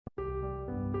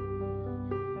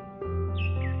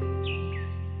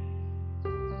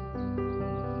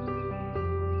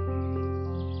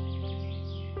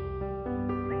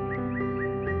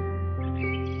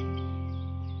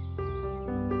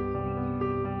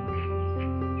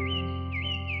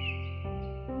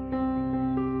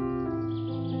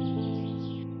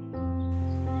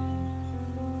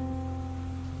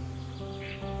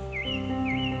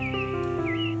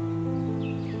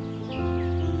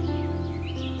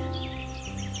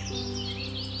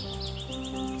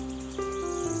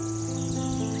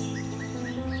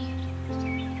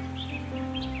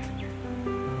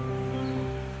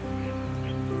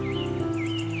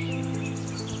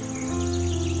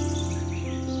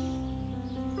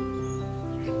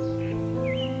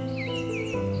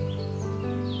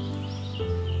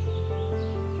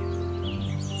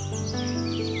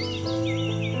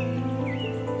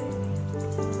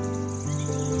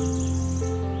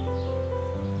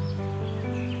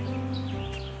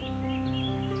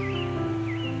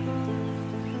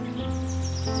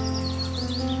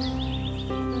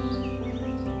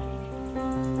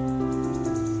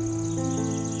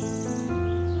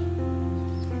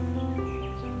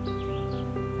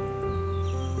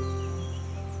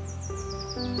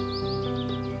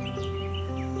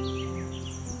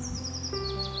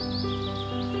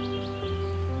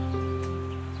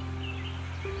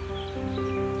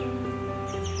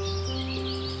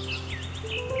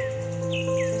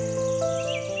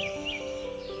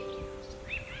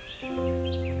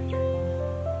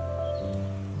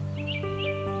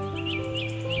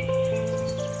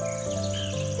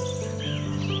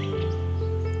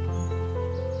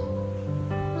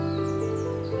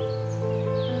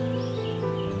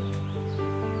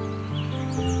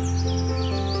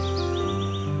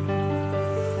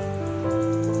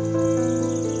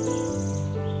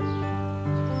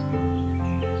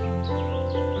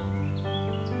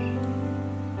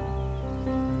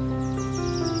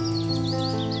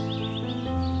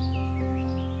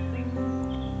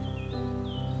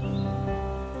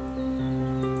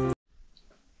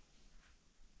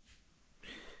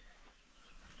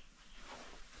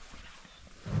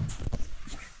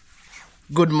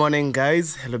Good morning,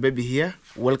 guys. Hello baby here.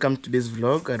 Welcome to this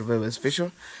vlog at very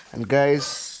special. And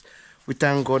guys, we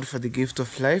thank God for the gift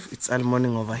of life. It's all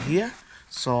morning over here,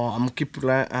 so I'm keep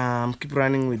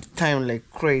running with time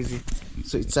like crazy.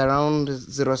 So it's around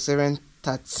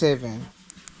 07:37.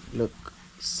 Look,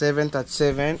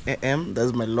 7:37 a.m.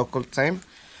 That's my local time.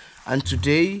 And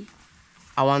today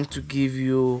I want to give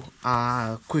you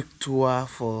a quick tour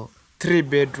for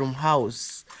 3-bedroom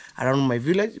house around my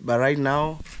village. But right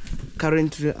now,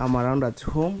 currently I'm around at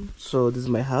home. So this is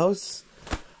my house,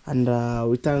 and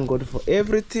we thank God for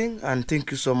everything. And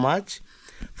thank you so much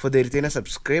for the retainer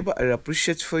subscriber. I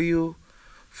appreciate for you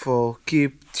for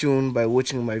keep tuned by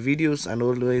watching my videos and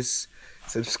always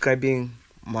subscribing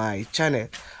my channel.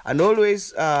 And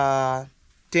always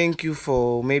thank you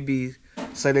for maybe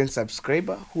silent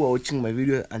subscriber who are watching my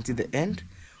video until the end.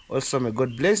 Also, may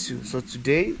God bless you. So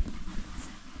today,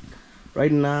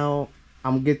 right now,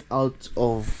 I'm get out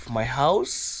of my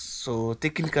house. So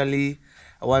technically,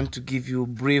 I want to give you a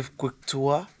brief quick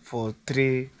tour for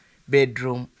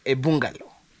 3-bedroom a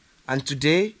bungalow. And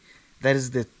today, that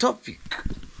is the topic.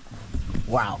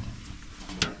 Wow.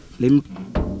 Let me.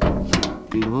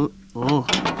 Oh,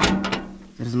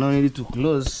 there's no need to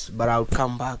close, but I'll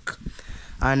come back.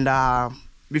 And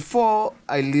before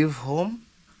I leave home,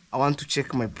 I want to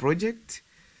check my project,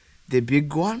 the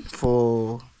big one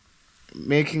for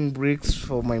making bricks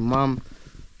for my mom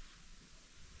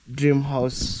dream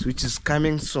house, which is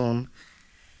coming soon.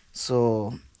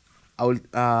 So I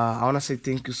want to say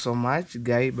thank you so much,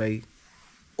 guy, by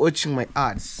watching my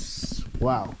ads.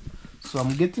 Wow. So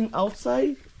I'm getting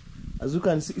outside. As you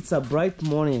can see, it's a bright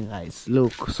morning, guys.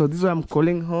 Look, so this is why I'm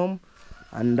calling home.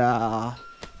 And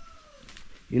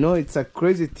you know, it's a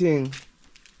crazy thing.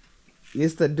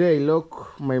 Yesterday I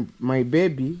locked my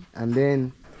baby, and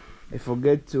then I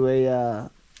forget to where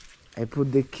I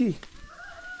put the key.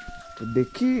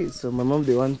 So my mom,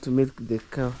 they want to milk the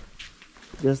cow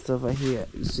just over here.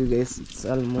 You see, guys, it's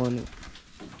all morning.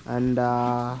 And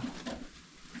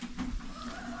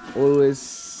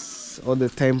always, all the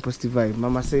time, positive vibe.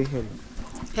 Mama, say hello.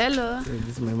 Hello. Yeah,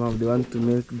 this is my mom. They want to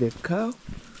milk the cow.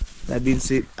 That been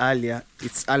said earlier,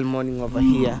 it's all morning over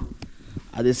here.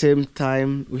 At the same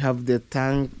time, we have the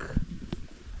tank,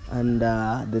 and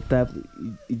the tap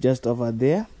is just over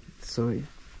there. So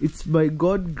it's by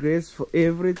God's grace for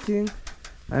everything.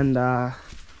 And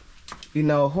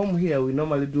in our home here, we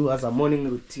normally do as a morning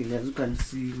routine. As you can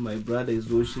see, my brother is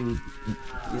washing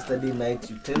yesterday night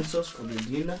utensils for the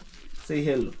dinner. Say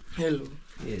hello. Hello.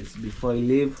 Yes, before I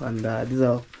leave. And this is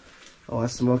how our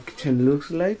small kitchen looks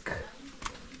like.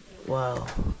 Wow.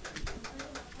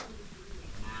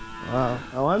 Wow.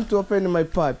 I want to open my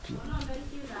puppy.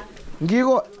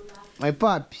 Ngigo, my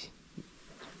puppy.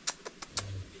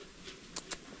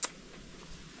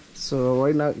 So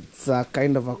right now it's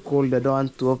kind of a cold. I don't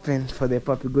want to open for the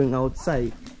puppy going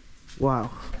outside.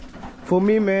 Wow. For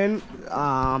me, man,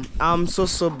 I'm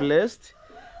so blessed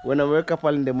when I wake up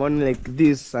in the morning like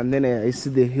this, and then I see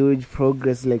the huge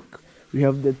progress. Like, we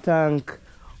have the tank,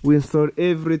 we install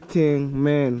everything,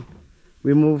 man.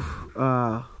 We move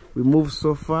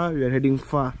so far. We are heading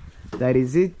far. That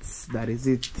is it.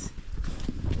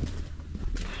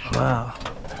 Wow.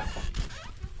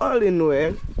 All in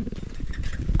well,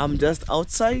 I'm just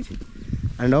outside,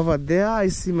 and over there I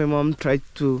see my mom try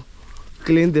to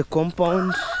clean the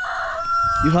compound.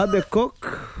 You heard the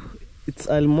cock? It's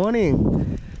all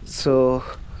morning. So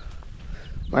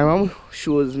my mom, she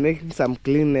was making some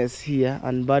cleanness here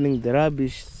and burning the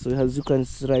rubbish. So as you can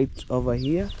see right over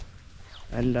here.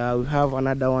 And we have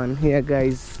another one here,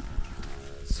 guys.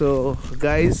 So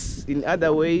guys, in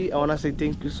other way, I want to say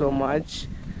thank you so much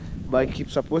by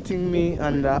keep supporting me,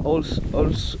 and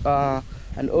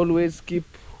and always keep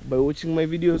by watching my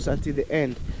videos until the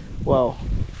end. Wow.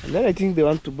 And then I think they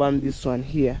want to burn this one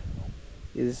here.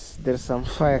 There's some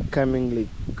fire coming like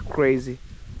crazy.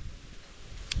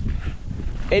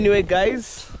 Anyway,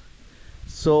 guys,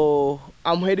 so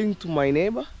I'm heading to my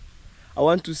neighbor. I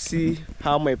want to see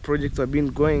how my projects have been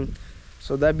going.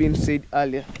 So that being said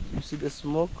earlier, you see the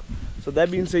smoke. So that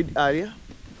being said earlier,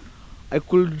 I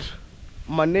could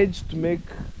manage to make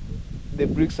the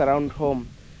bricks around home,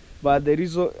 but the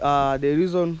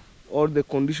reason or the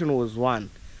condition was one: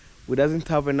 we doesn't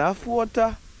have enough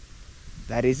water.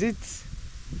 That is it,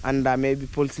 and maybe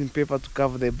polythene paper to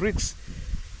cover the bricks.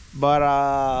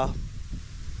 But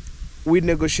we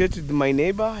negotiated with my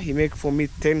neighbor. He make for me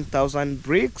 10,000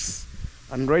 bricks.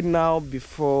 And right now,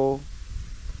 before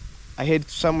I head to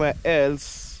somewhere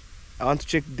else, I want to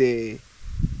check the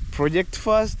project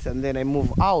first, and then I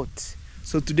move out.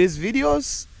 So today's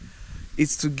videos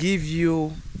is to give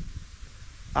you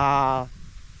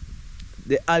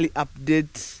the early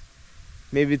update,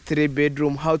 maybe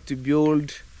 3-bedroom, how to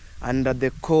build, and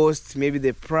the cost, maybe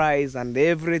the price and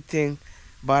everything.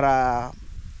 But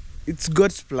it's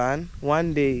God's plan.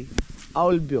 One day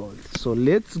I'll build. So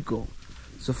let's go.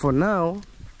 So for now,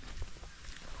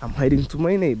 I'm heading to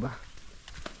my neighbor.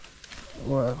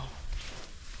 Well,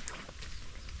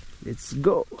 let's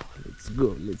go. Let's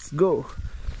go. Let's go.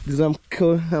 This I'm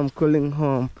calling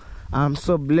home. I'm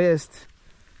so blessed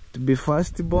to be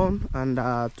firstborn and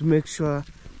to make sure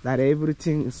that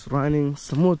everything is running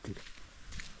smoothly.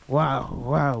 Wow,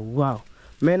 wow, wow.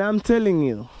 Man, I'm telling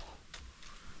you,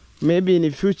 maybe in the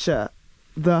future,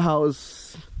 the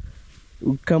house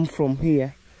will come from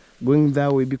here, going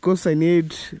that way, because I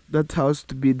need that house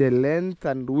to be the length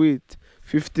and width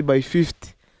 50 by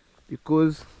 50,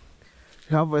 because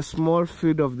we have a small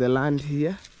field of the land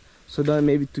here, so that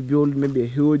maybe to build maybe a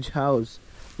huge house,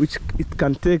 which it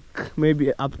can take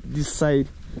maybe up this side,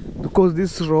 because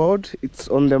this road, it's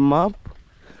on the map,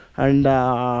 and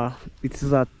it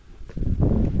is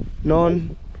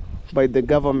known by the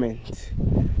government.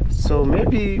 So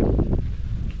maybe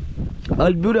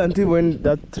I'll build until when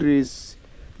that tree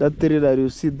that you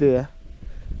see there,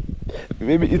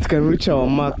 maybe it can reach our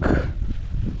mark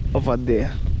over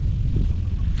there.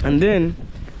 And then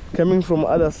coming from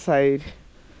other side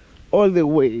all the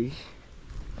way,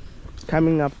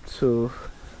 coming up to,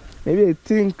 maybe I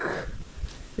think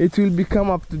it will become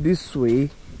up to this way,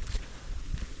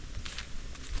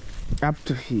 up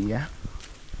to here.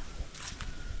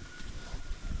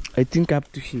 I think up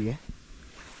to here,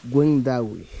 going that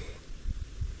way.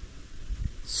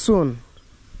 Soon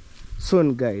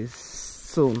guys,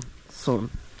 soon.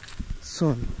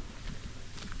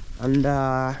 And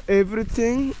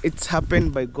everything, it's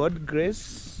happened by God's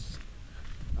grace,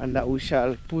 and we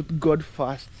shall put God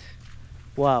first.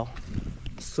 Wow.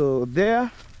 So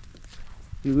there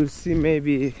you will see,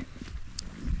 maybe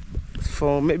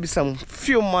for maybe some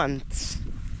few months.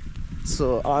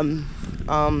 So on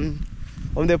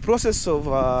the process of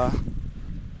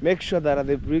make sure that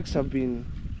the bricks have been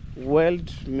well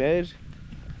made,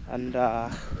 and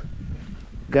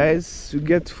guys, we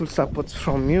get full support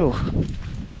from you.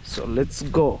 So let's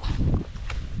go.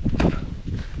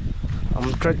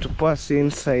 I'm trying to pass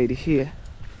inside here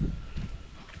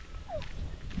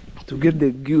to get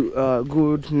the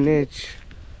good niche.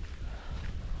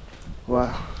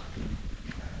 Wow.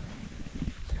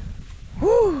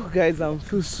 Whew, guys, I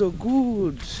feel so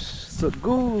good.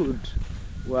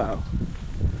 Wow.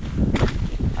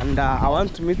 And I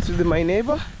want to meet with my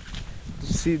neighbor to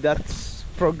see that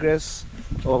progress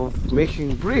of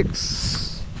making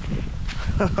bricks.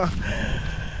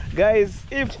 Guys,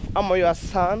 if I'm your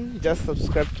son, just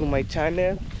subscribe to my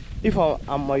channel. If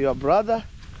I'm your brother,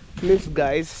 please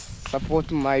guys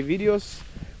support my videos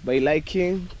by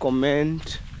liking,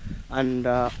 comment, and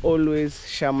always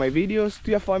share my videos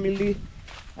to your family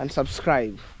and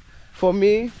subscribe. For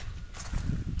me,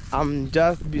 I'm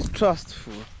just be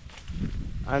trustful,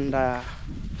 and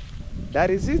that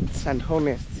is it, and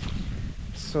honest.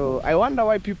 So I wonder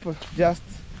why people just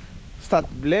start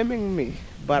blaming me,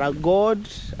 but God,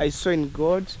 I saw in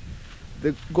God,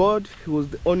 the God who was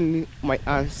the only my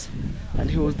answer, and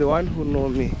he was the one who know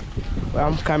me, where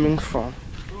I'm coming from.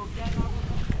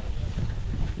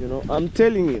 You know, I'm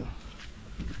telling you,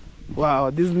 wow,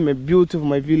 this is my beauty of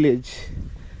my village.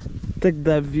 Take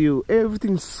that view,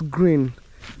 everything's green.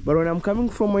 But when I'm coming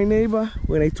from my neighbor,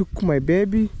 when I took my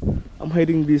baby, I'm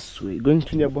heading this way, going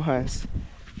to Nyabohans.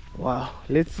 Wow,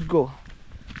 let's go.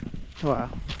 Wow.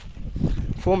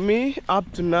 For me,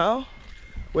 up to now,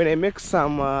 when I make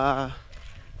some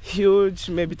huge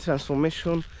maybe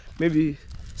transformation, maybe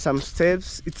some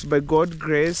steps, it's by God's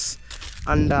grace,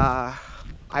 and I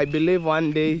believe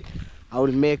one day I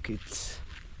will make it.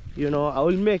 You know, I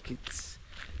will make it.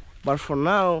 But for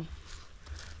now,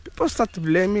 people start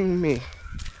blaming me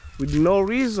with no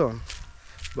reason.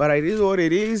 But it is what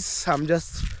it is. I'm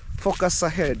just focused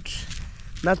ahead.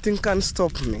 Nothing can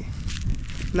stop me.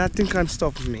 Nothing can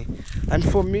stop me. And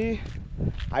for me,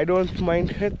 I don't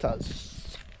mind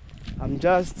haters. I'm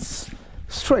just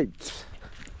straight.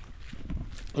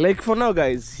 Like for now,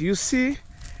 guys, you see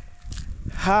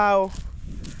how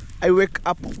I wake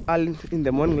up early in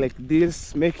the morning like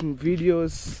this, making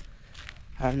videos,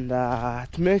 and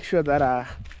to make sure that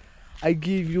I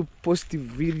give you positive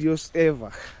videos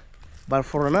ever. But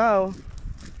for now,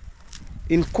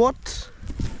 in court,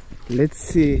 let's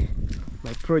see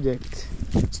my project.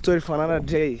 Story for another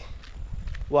day.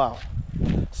 Wow.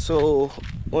 So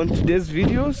on today's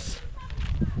videos,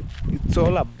 it's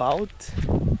all about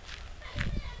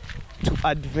to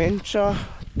adventure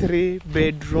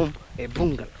 3-bedroom a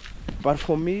bungalow. But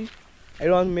for me, I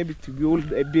don't want maybe to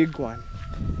build a big one,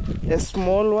 a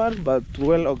small one but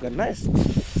well organized.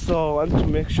 So I want to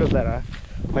make sure that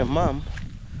my mom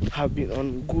have been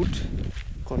on good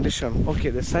condition.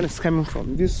 Okay, the sun is coming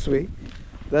from this way.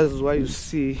 That is why you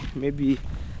see maybe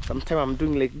sometimes I'm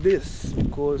doing like this,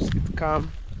 because it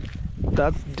come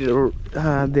that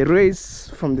the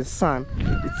rays from the sun,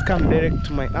 it's come direct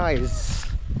to my eyes.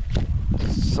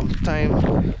 Sometimes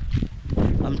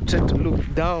I'm trying to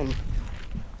look down.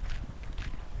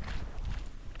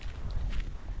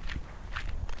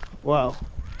 Wow.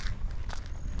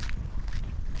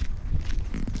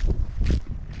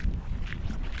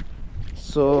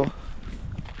 So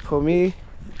for me,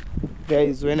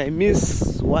 guys, when I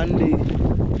miss one day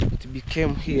to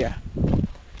become here,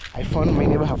 I found my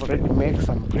neighbor have already made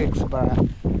some bricks, but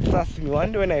trust me,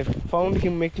 one day when I found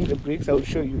him making the bricks, I will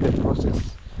show you the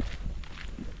process.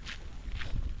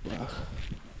 Wow.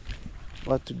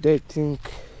 But today, I think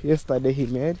yesterday he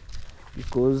made,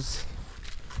 because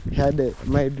he had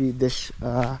maybe the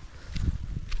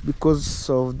because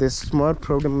of the small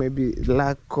problem, maybe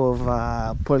lack of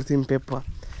polythene paper.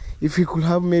 If he could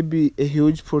have maybe a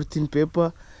huge polythene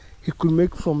paper, he could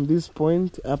make from this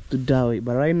point up to that way.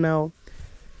 But right now,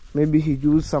 maybe he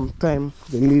used some time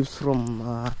the leaves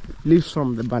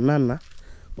from the banana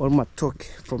or matoke,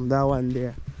 from that one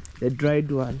there, the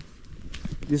dried one,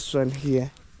 this one here,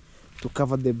 to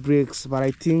cover the bricks. But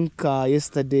I think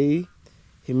yesterday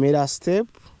he made a step.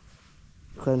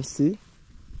 You can see.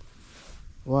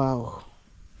 Wow,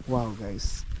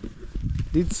 guys,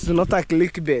 this is not a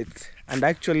clickbait, and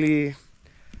actually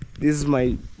this is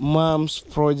my mom's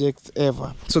project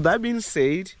ever. So that being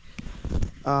said,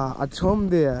 at home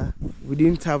there we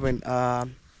didn't have an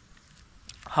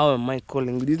how am I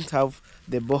calling, we didn't have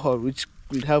the borehole which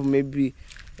could have maybe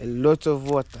a lot of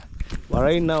water. But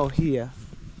right now here,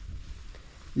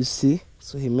 you see,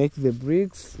 so he makes the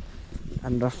bricks,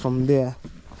 and from there,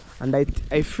 and I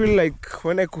feel like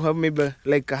when I could have maybe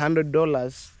like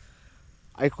 $100,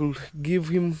 I could give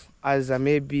him as a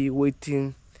maybe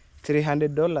waiting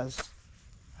 $300,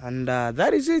 and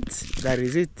that is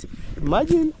it.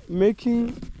 Imagine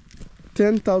making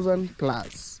 10,000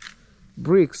 plus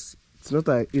bricks. It's not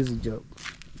an easy job.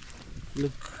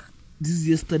 Look, this is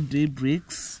yesterday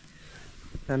bricks,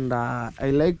 and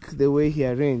I like the way he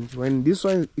arranged. When this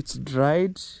one it's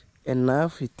dried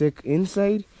enough, he take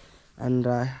inside, and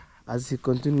as he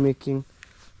continue making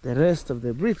the rest of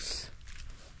the bricks.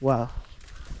 Wow.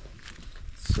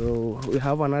 So we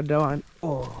have another one.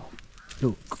 Oh,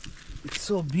 look, it's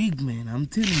so big, man. I'm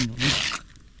telling you. Look.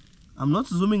 I'm not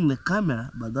zooming the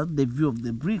camera, but that's the view of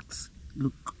the bricks.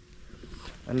 Look.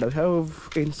 And I have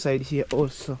inside here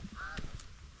also.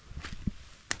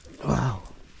 Wow.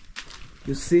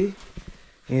 You see?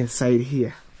 Inside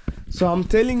here. So I'm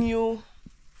telling you,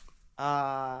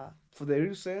 for the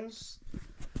reasons,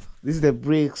 this is the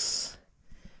bricks.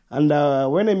 And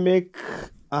when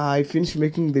I finish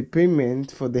making the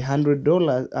payment for the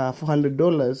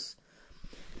 $400,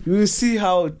 you will see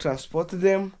how I transport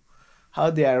them,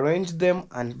 how they arrange them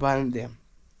and burn them.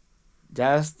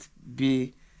 Just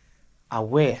be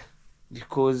aware,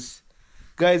 because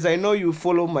guys, I know you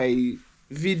follow my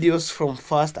videos from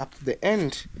first up to the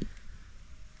end.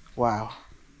 Wow.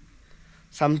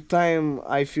 Sometimes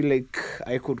I feel like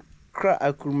I could cry,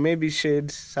 I could maybe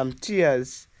shed some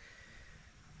tears,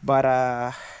 but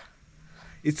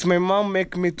it's my mom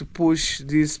make me to push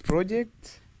this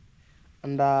project,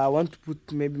 and I want to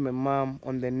put maybe my mom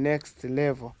on the next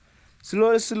level.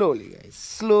 Slowly, guys.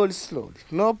 Slowly.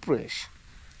 No pressure,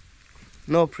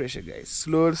 guys.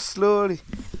 Slowly.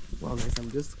 Wow, guys, I'm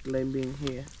just climbing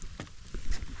here.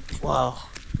 Wow,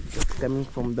 just coming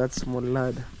from that small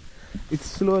ladder. It's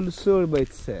slowly by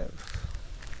itself.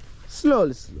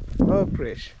 Slowly. No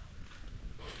pressure.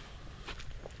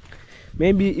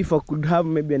 Maybe if I could have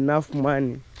maybe enough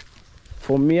money,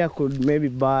 for me I could maybe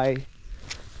buy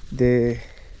the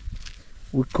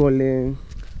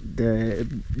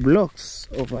blocks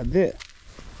over there.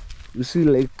 You see,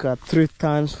 like 3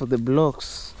 tons for the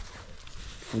blocks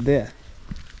for there.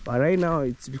 But right now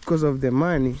it's because of the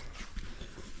money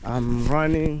I'm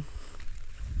running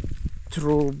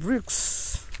through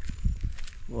bricks.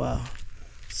 Wow.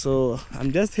 So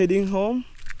I'm just heading home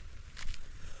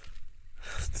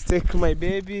to take my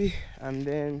baby, and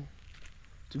then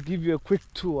to give you a quick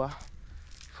tour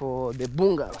for the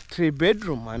bungalow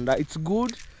 3-bedroom. And it's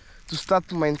good to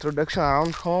start my introduction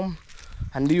around home,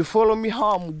 and you follow me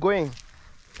how I'm going.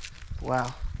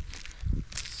 Wow.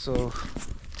 So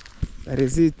that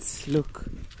is it. Look,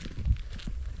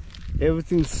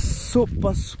 everything's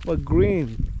super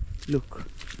green. Look,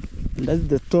 and that's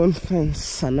the thorn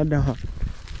fence, another one.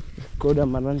 called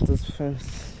Amaranthus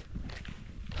fence.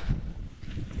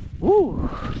 Woo!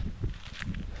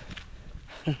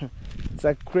 It's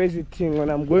a crazy thing.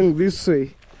 When I'm going this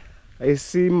way, I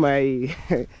see my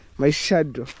my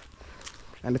shadow,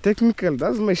 and technically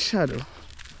that's my shadow.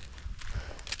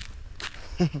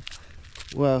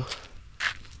 Wow.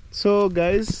 So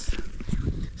guys,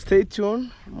 stay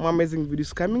tuned. More amazing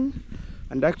videos coming.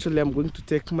 And actually I'm going to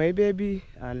take my baby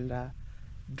and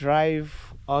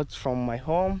drive out from my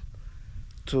home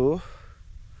to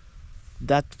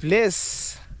that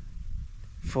place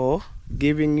for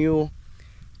giving you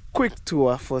quick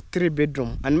tour for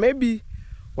 3-bedroom. And maybe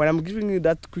when I'm giving you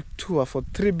that quick tour for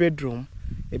 3-bedroom,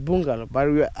 a bungalow, but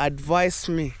you advise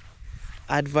me,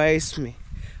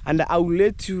 and I will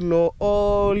let you know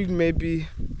all, maybe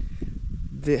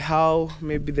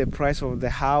the price of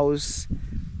the house,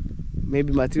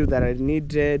 maybe material that I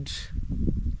needed.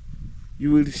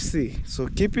 You will see. So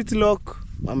keep it locked.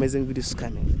 Amazing videos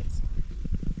coming.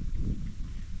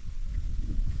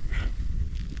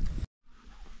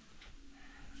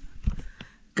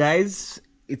 Guys,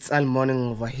 it's all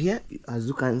morning over here. As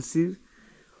you can see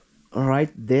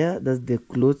right there, that's the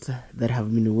clothes that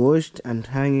have been washed and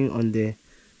hanging on the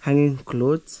hanging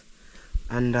clothes.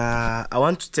 And I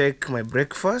want to take my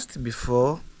breakfast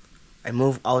before I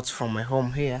move out from my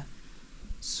home here.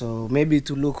 So maybe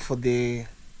to look for the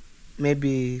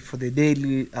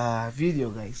daily video,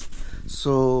 guys.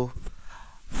 So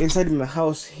inside my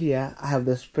house here, I have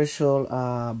the special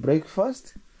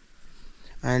breakfast,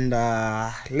 and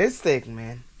let's take,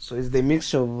 man. So it's the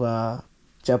mix of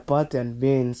chapati and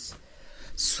beans.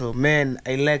 So man,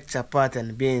 I like chapati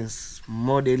and beans,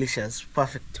 more delicious,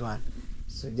 perfect one.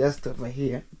 So just over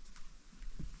here,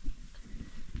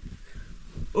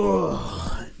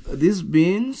 oh, these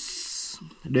beans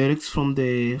direct from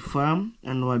the farm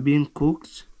and were being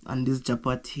cooked, and this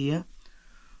chapati here.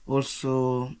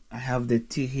 Also I have the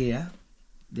tea here,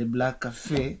 the black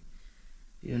cafe,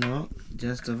 you know,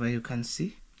 just over you can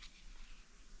see.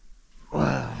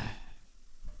 Wow,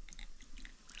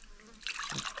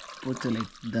 put it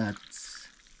like that.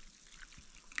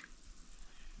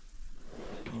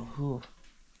 Oh,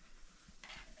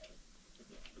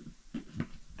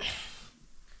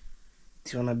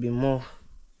 it's gonna be more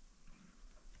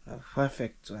a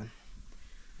perfect one.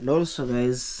 And also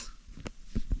guys,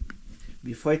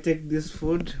 before I take this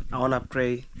food, I wanna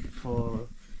pray for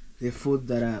the food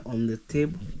that are on the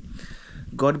table.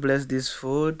 God bless this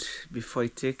food before I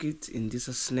take it, in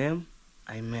Jesus' name,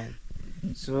 amen.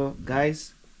 So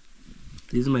guys,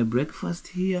 this is my breakfast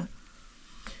here.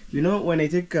 You know, when I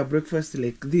take a breakfast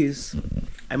like this,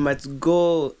 I might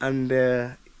go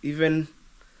and even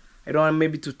I don't want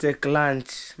maybe to take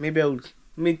lunch. Maybe I will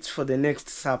meet for the next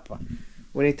supper.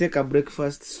 When I take a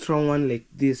breakfast, strong one like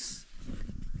this,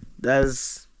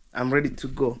 I'm ready to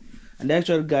go. And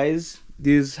actually guys,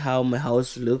 this is how my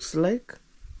house looks like.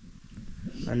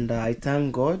 And I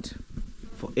thank God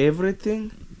for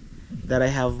everything that I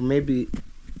have maybe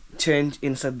changed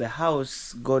inside the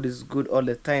house. God is good all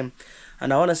the time.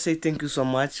 And I want to say thank you so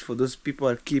much for those people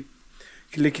that keep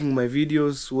clicking my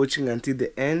videos, watching until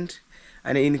the end.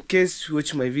 And in case you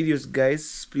watch my videos,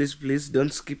 guys, please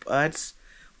don't skip ads.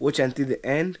 Watch until the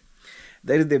end.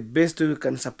 That is the best way you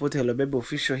can support Hello Baby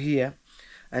Official here.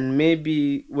 And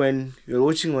maybe when you're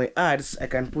watching my ads, I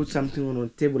can put something on the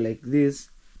table like this.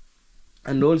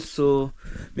 And also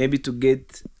maybe to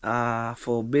get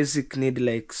for basic need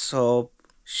like soap,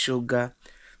 sugar,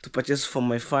 to purchase for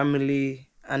my family.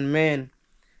 And man,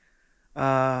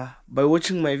 by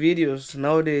watching my videos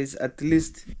nowadays, at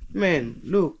least, man,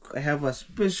 look, I have a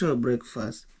special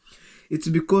breakfast. It's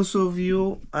because of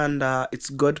you, and it's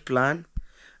God plan.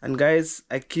 And guys,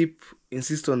 I keep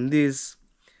insist on this.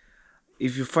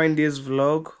 If you find this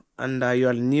vlog and you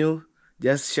are new,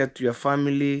 just share to your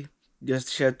family,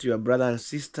 just share to your brother and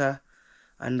sister,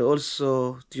 and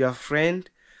also to your friend.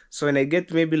 So when I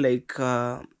get maybe like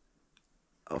 5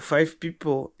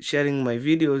 people sharing my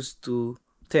videos to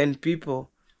 10 people,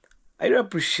 I do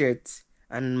appreciate,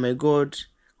 and may God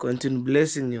continue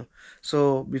blessing you.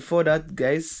 So before that,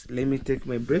 guys, let me take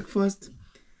my breakfast,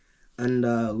 and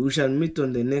we shall meet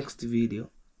on the next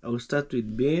video. I will start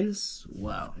with beans.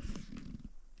 Wow.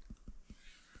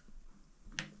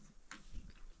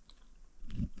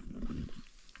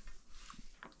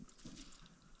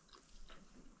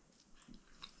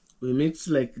 We mix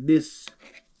like this.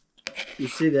 You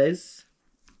see guys,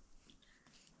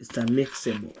 it's a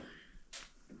mixable.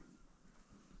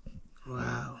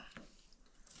 Wow.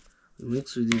 We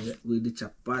mix with the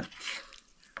chapati.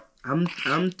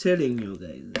 I'm telling you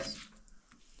guys.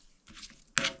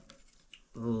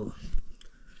 Oh,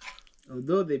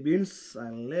 Although the beans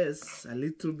are less, a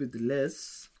little bit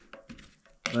less,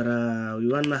 but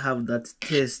we wanna have that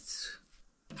taste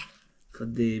for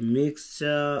the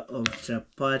mixture of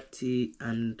chapati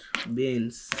and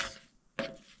beans.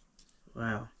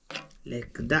 Wow,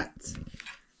 like that.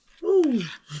 Ooh.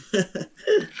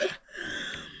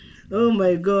 Oh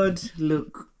my god,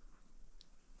 look.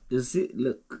 You see,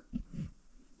 look.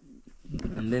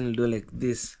 And then do like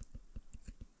this.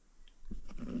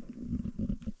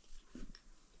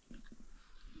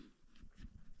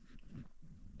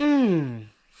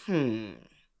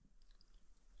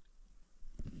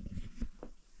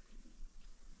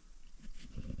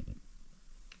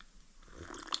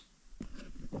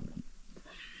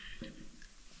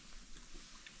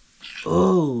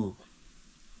 Oh,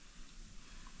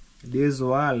 this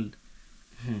world.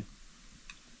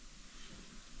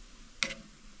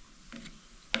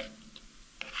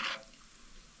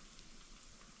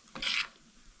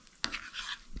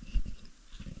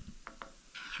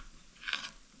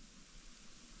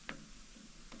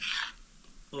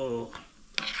 Oh,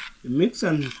 you mix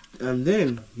and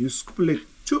then you scoop like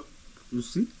chop. You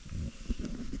see,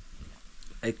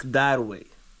 like that way.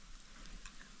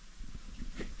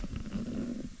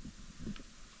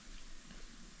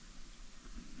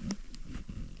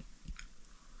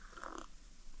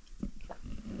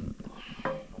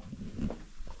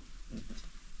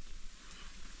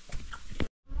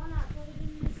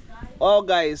 Oh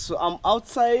guys, so I'm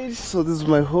outside, so this is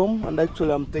my home, and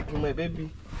actually I'm taking my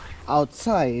baby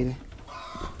outside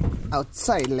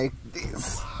like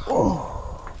this.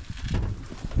 Oh,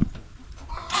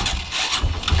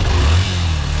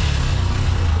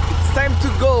 it's time to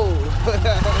go.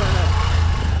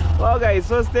 Well guys,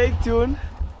 so stay tuned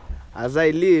as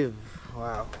I leave.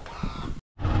 Wow,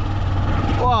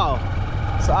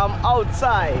 so I'm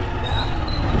outside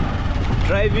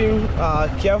driving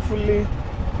carefully,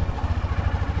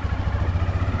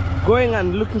 going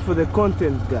and looking for the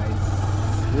content, guys.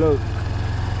 Look.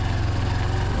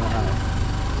 Wow.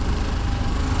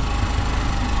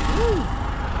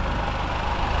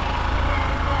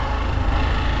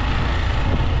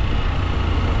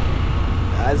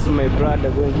 That's my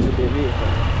brother going to the river.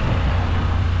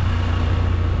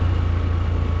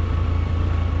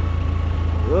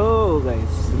 Oh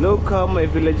guys, look how my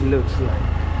village looks like.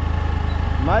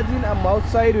 Imagine I'm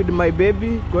outside with my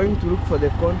baby going to look for the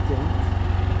content.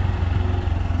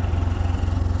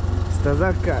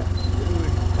 Tazaka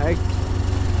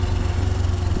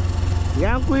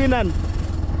yang kuinan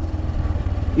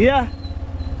yeah.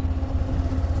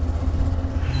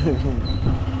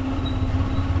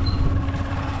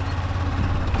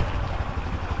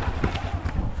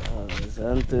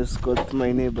 Santos got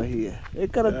my neighbor here. Hey,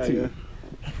 yeah.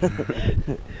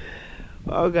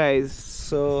 Oh guys,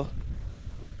 so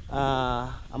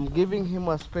I'm giving him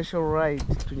a special ride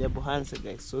to Nyabuhansa,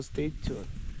 guys, so stay tuned.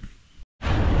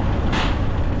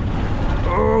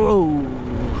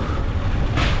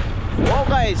 Oh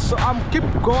guys, so I'm keep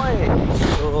going,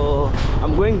 so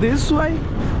I'm going this way,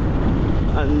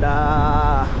 and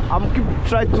I'm keep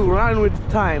trying to run with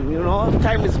time. You know,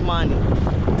 time is money.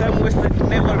 Time wasted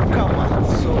never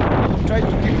recovers, so I'm trying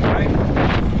to keep running.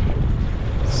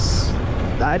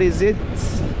 That is it.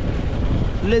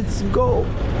 Let's go.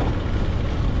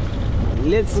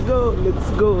 Let's go, let's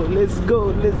go, let's go,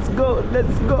 let's go,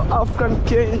 let's go, African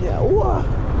Kenya. Wow.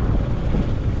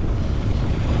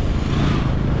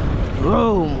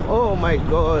 Rome, oh my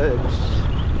God.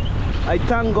 I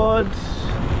thank God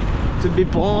to be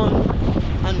born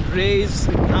and raised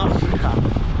in Africa,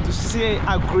 to see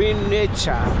a green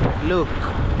nature. Look,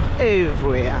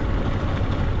 everywhere.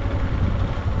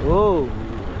 Oh,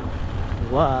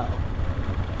 wow.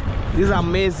 This is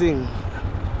amazing.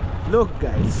 Look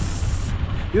guys.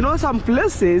 You know, some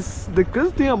places, the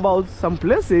crazy thing about some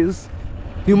places,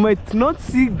 you might not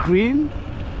see green.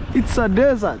 It's a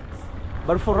desert.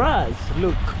 But for us,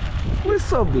 look, we're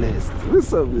so blessed. We're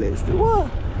so blessed. Wow.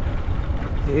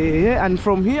 Yeah, and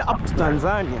from here up to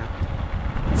Tanzania,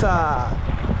 it's a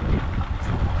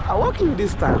walking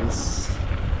distance.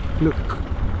 Look.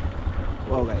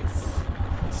 Wow, guys.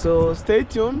 So stay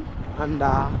tuned, and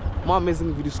more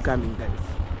amazing videos coming, guys.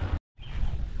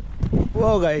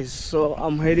 Well guys, so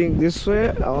I'm heading this way.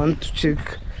 I want to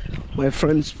check my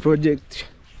friend's project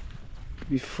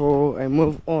before I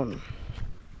move on.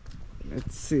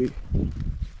 Let's see.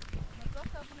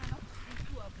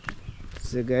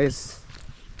 So guys,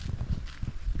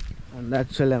 and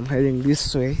actually I'm heading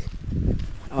this way.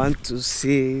 I want to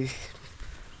see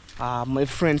my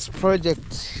friend's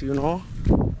project, you know.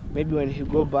 Maybe when he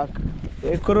go back,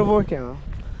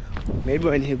 maybe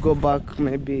when he go back,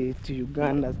 maybe to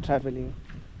Uganda, traveling,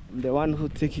 I'm the one who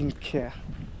taking care,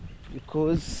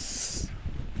 because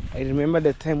I remember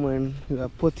the time when we were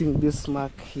putting this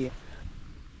mark here.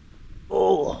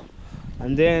 Oh,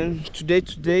 and then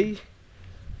today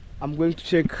I'm going to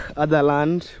check other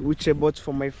land which I bought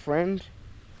for my friend.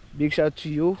 Big shout out to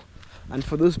you, and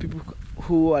for those people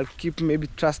who will keep maybe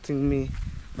trusting me,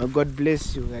 may God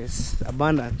bless you guys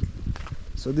abundant.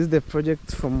 So this is the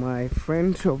project from my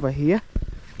friend over here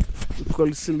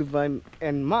called Sylvan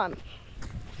and Man.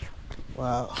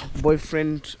 Wow,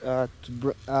 boyfriend to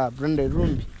Brenda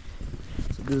Rumbi.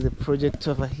 So this is the project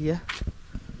over here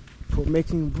for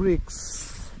making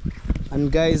bricks.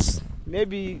 And guys,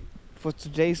 maybe for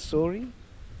today's story,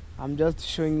 I'm just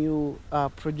showing you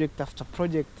project after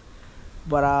project,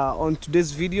 but on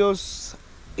today's videos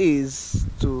is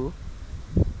to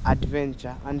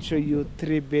adventure and show you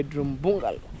 3-bedroom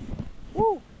bungalow.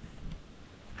 Woo!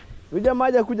 Uja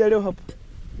maja kuja leo hapo.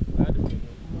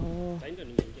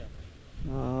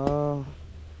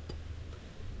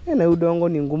 Na udongo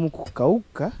ni ngumu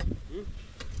kukauka.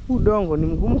 Udongo ni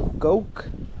ngumu kukauka.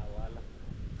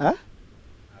 Ha?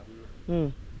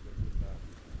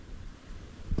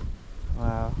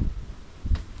 Wow.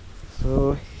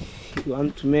 So you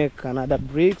want to make another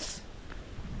bricks?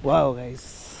 Wow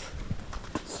guys.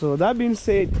 So that being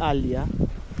said earlier,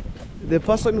 the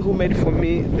person who made for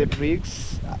me the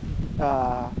bricks,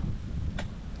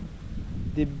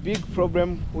 the big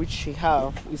problem which he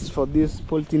have is for this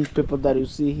polythene paper that you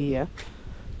see here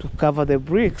to cover the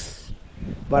bricks,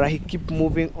 but he keep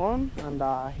moving on, and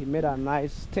he made a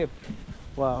nice step.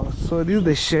 Wow. So this is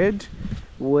the shed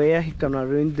where he can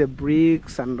arrange the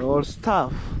bricks and all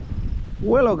stuff.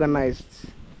 Well organized,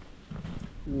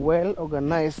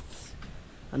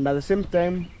 and at the same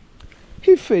time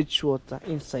he fetch water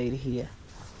inside here.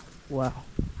 Wow.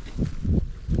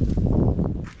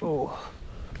 Oh,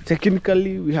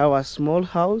 technically we have a small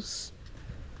house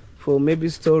for maybe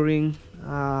storing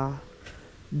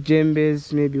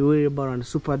jembes, maybe wheelbarrow and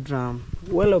super drum.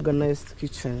 Well organized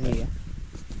kitchen here.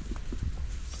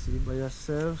 See by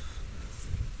yourself.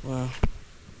 Wow,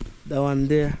 that one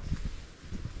there.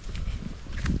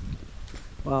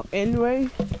 Well, anyway,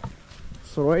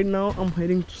 so right now I'm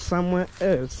heading to somewhere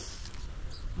else,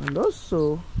 and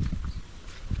also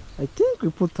I think we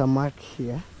put a mark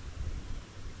here.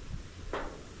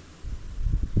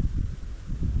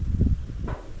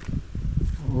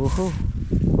 Oh,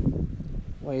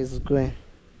 where is it going?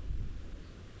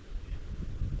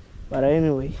 But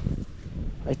anyway,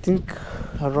 I think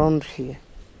around here.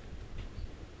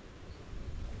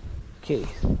 Okay,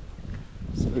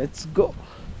 so let's go.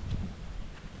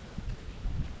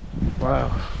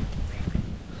 Wow.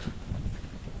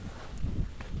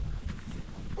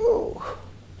 Oh.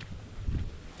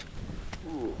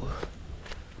 Ooh.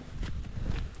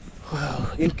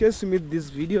 Wow. In case you meet these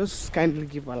videos, kindly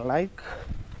give a like,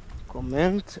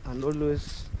 comment, and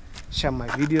always share my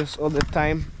videos all the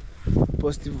time.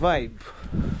 Positive vibe.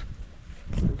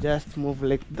 Just move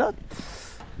like that.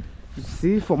 You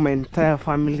see, for my entire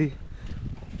family,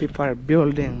 people are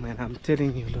building, man. I'm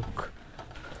telling you, look.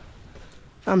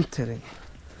 I'm telling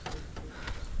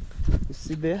you. You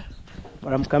see there?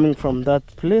 But I'm coming from that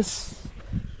place.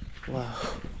 Wow.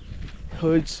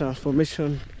 Huge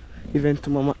transformation even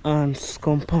to Mama Ann's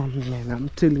compound, man. I'm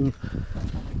telling you.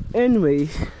 Anyway,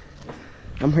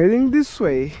 I'm heading this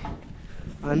way.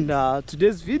 And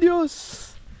today's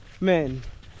videos, man,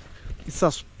 it's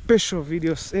a special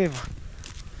videos ever.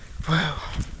 Wow.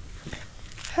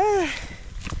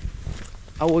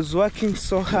 I was working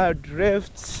so hard,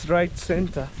 left, right,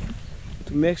 center,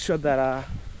 to make sure that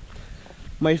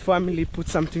my family put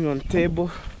something on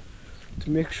table, to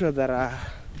make sure that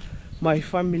my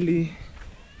family,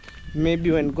 maybe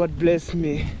when God bless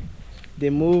me, they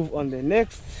move on the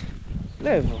next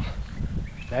level.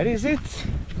 That is it.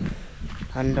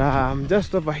 And I'm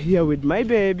just over here with my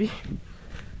baby.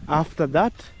 After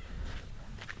that,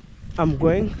 I'm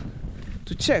going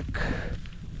to check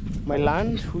my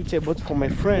land which I bought for my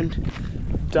friend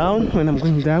down when I'm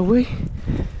going that way.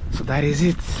 So that is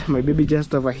it. My baby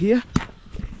just over here.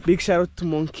 Big shout out to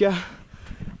Monkia.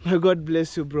 May God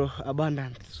bless you, bro,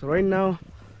 abundant. So right now,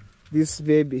 this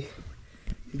baby,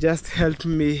 he just helped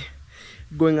me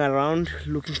going around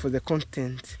looking for the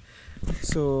content.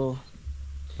 So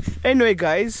anyway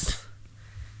guys,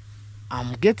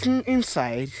 I'm getting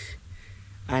inside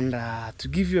and to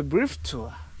give you a brief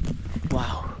tour.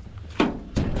 Wow.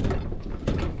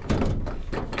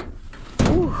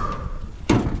 Ooh.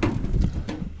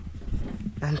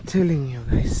 I'm telling you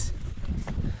guys.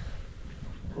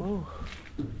 Oh.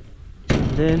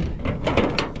 And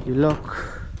then you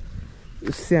look,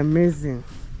 you see, amazing.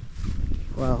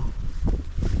 Wow.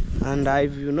 And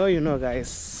if you know,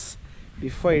 guys.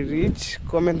 Before I reach,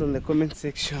 comment on the comment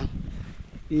section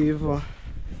if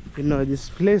you know this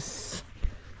place,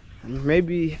 and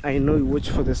maybe I know you watch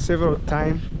for the several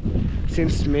time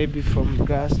since maybe from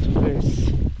grass to grass.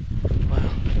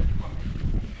 Wow,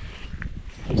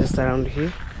 just around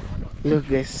here. Look,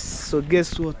 guys. So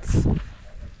guess what?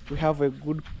 We have a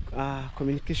good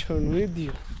communication with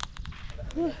you.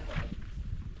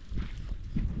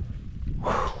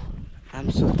 I'm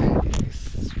so tired,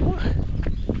 guys.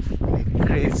 Like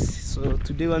crazy. So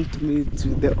today I want to meet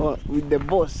with the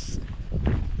boss.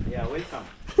 Yeah, welcome.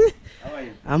 How are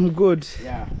you? I'm good.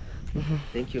 Yeah.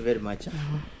 Thank you very much.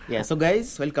 Yeah, so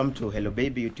guys, welcome to Hello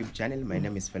Baby YouTube channel. My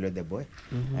name is Fellow the Boy,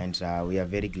 and we are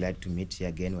very glad to meet you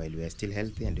again while we are still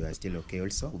healthy and we are still okay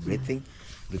also breathing,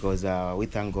 because we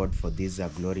thank God for this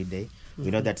glory day. We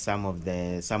know that some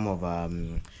of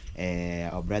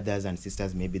our brothers and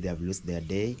sisters, maybe they have lost their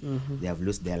day, they have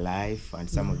lost their life, and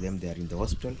some of them they are in the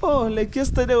hospital. Oh, like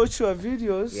yesterday I watched your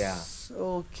videos. Yeah.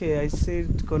 Okay, I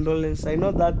said condolence. I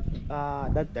know that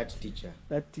That teacher.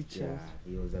 That teacher.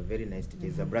 Yeah, he was a very nice teacher.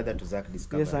 He's a brother to Zach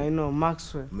Discovery. Yes, I know,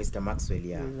 Maxwell. Mr. Maxwell,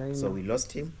 yeah. Yes, so we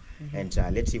lost him, and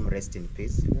let him rest in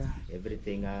peace. Yeah.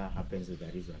 Everything happens with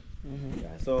a reason.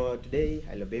 Yeah. So today,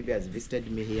 Hello Baby has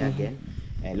visited me here again.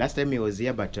 Last time he was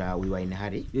here, but we were in a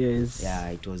hurry. Yes. Yeah,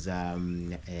 it was a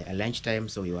lunch time,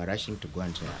 so we were rushing to go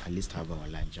and at least have our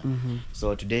lunch.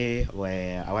 So today,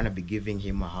 I want to be giving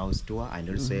him a house tour, and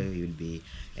also he will be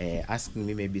asking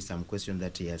me maybe some questions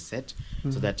that he has set,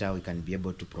 so that we can be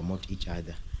able to promote each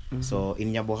other. So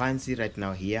in Nyabohansi right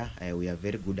now here, we are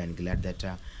very good and glad that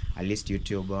at least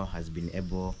YouTube has been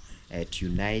able to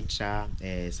unite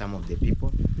some of the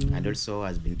people, and also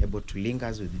has been able to link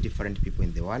us with different people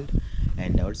in the world,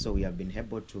 and also we have been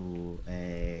able to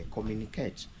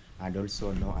communicate and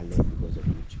also know a lot because of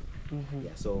YouTube. Yeah,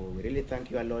 so we really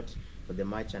thank you a lot for the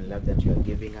much and love that you are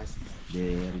giving us,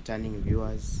 the returning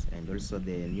viewers and also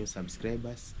the new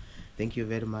subscribers. Thank you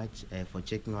very much for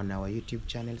checking on our YouTube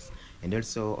channels and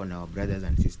also on our brothers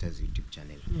and sisters YouTube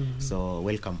channel. So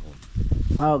welcome home.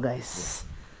 Wow, guys.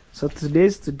 So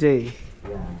today's today.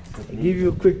 Yeah, I give you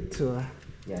a quick tour.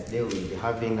 yeah, they will be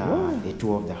having a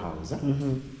tour of the house.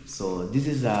 So this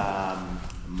is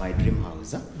my dream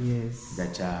house Yes.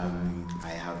 that I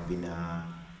have been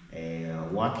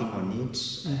working on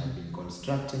it. I have been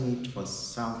constructing it for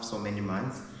so many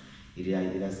months.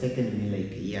 It has taken me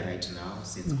like a year right now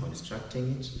since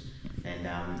constructing it, and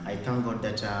I thank God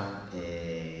that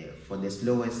for the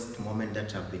slowest moment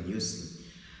that I've been using,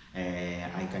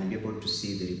 I can be able to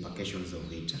see the repercussions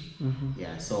of it.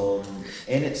 Yeah, so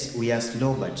and we are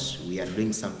slow, but we are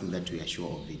doing something that we are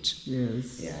sure of it.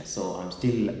 Yes. Yeah, so I'm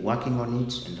still working on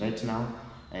it, and right now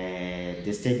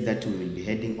the stage that we will be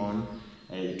heading on,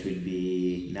 it will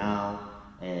be now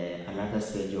another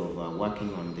stage of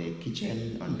working on the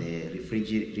kitchen, on the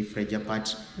refrigerator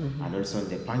part, and also on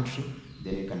the pantry.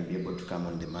 Then you can be able to come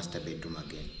on the master bedroom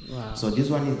again. Wow. So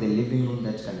this one is the living room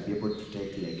that can be able to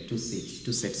take like two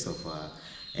sets of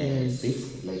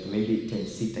seats, like maybe 10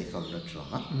 seats if I'm not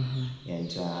wrong.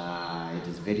 And it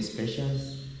is very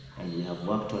spacious, and we have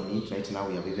worked on it. Right now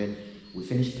we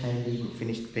finished tiling, we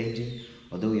finished painting,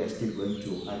 although we are still going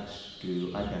to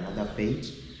add another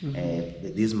page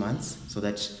these months, so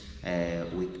that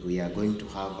we are going to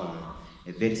have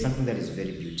something that is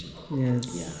very beautiful.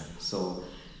 Yes. Yeah. So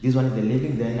this one is the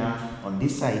living. Then on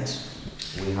this side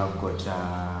we have got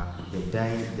the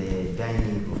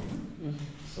dining room.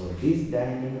 So this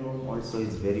dining room also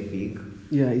is very big.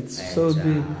 Yeah, it's And, so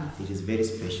big. it is very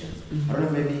spacious. I don't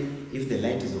know maybe if the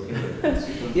light is okay.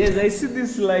 Yes, I see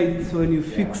this light when you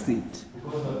fixed it.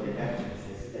 Because of the darkness,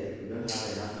 I see that we don't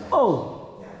have enough light. Oh.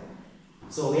 Yeah.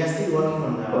 So we are still working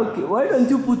on Okay, why don't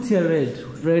you put here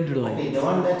red light? Okay, the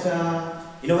one that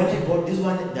when I bought this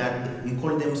one, that we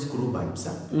call them screw bulbs.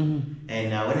 And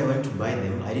when I went to buy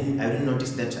them, I didn't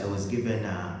notice that I was given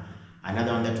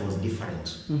another one that was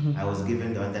different. I was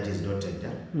given the one that is dotted.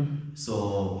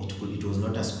 So it was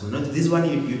not a screw. Not this one.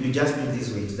 You just do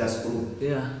this way. It's a screw.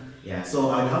 Yeah. Yeah. So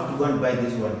I'll have to go and buy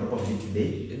this one probably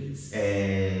today. Yes.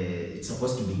 It's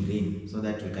supposed to be green, so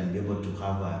that we can be able to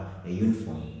have a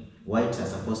uniform. Whites are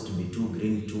supposed to be 2,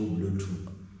 green 2, blue 2.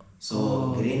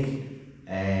 So green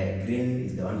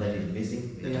is the one that is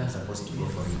missing, that I'm supposed to go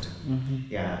for it.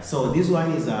 Yeah. So this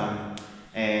one is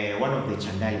one of the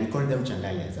chandali. We call them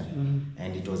chandalias,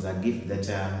 and it was a gift that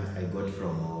I got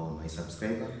from my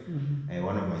subscriber,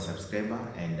 one of my subscriber,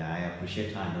 and I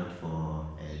appreciate her a lot for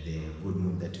the good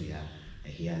mood that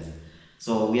he has.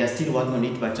 So we are still working on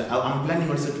it, but I'm planning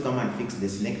also to come and fix the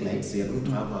snake lights. So we are going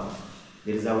to have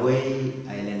there is a way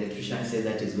an electrician said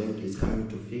that is coming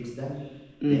to fix that.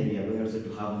 Then we are going also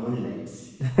to have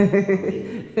moonlights.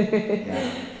 Okay.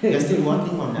 Yeah. We are still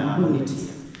working on it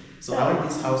here. So I want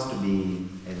this house to be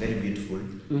very beautiful.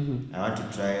 I want to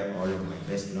try all of my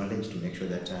best knowledge to make sure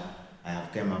that I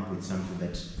have come up with something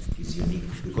that is unique,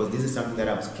 because this is something that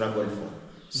I've struggled for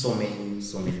so many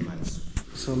months.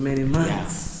 So many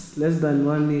months. Less than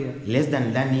 1 year. Less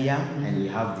than 1 year, and we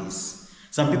have this.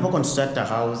 Some people construct a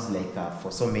house like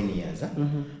for so many years,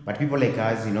 but people like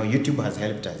us, YouTube has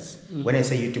helped us. When I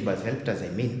say YouTube has helped us, I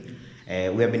mean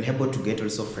we have been able to get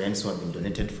also friends who have been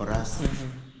donated for us,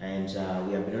 and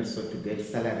we have been also to get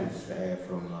salaries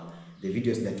from the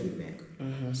videos that we make.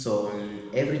 So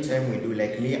every time we do,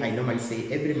 like me, I normally say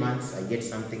every month I get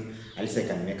something, at least I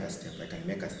can make a step.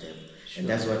 And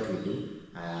that's what we do,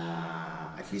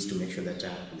 at least to make sure that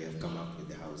we have come up with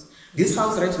the house. This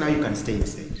house right now, you can stay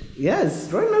inside.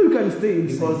 Yes, right now you can stay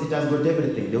inside. Because it has got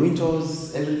everything. The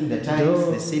windows, everything, the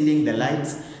tiles, the ceiling, the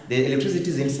lights, the electricity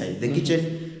is inside. The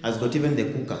kitchen has got even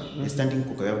the cooker, the standing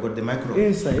cooker. We have got the microwave.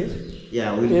 Inside?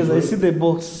 Yeah. Yes, I see the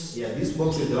box. Yeah, this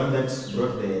box is the one that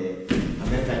brought the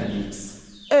American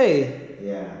mix. Hey!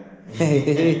 Yeah. So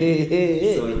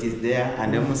it is there,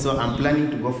 and I'm planning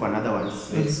to go for another one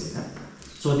soon.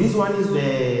 So this one is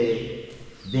the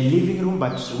living room,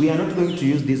 but we are not going to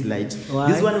use this light.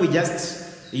 Why? This one we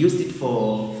just used it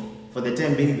for the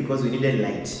time being because we needed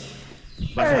light.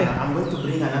 But I'm going to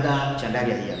bring another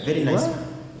chandaria here, very nice one.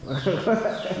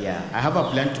 Yeah, I have a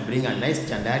plan to bring a nice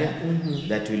chandaria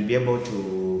that will be able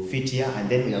to fit here, and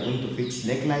then we are going to fit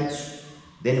snake lights,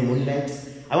 then moonlights.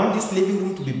 I want this living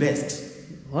room to be best.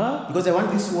 What? Because I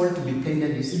want this wall to be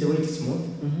painted. You see the way it's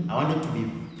smooth? I want it to be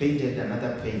painted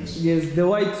another paint. Yes, the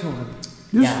white one.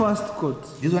 This first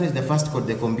coat. This one is the first coat,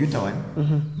 the computer one.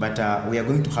 But we are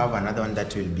going to have another one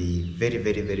that will be very,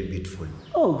 very, very beautiful.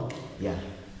 Oh. Yeah.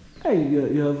 Hey,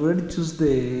 you have already choose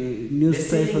the new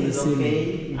style for the ceiling.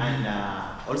 Okay. And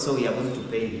also we are going to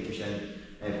paint it. We shall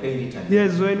paint it.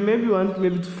 Yes, when maybe you want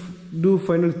to do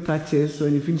final touches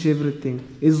when you finish everything.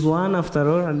 It's one after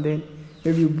all, and then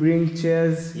maybe you bring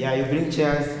chairs. Yeah, you bring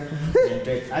chairs.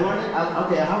 I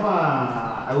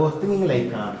was thinking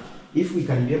like if we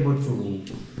can be able to,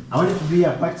 I wanted to do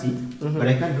a party, but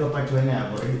I can't do a party when I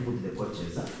have already put the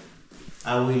coaches.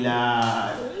 I will.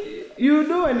 You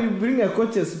know when you bring a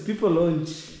coaches, people launch.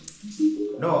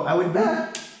 No, I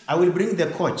will bring the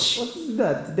coach. What is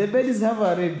that? The bed is have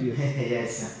a radio.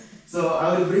 Yes. So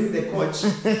I will bring the coach.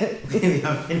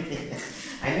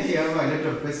 I know you have a lot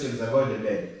of questions about the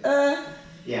bed.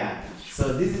 Yeah.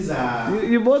 So this is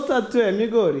You bought that to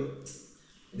Migori?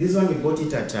 This one we bought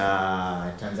it at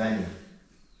Tanzania.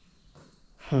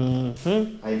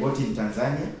 I bought it in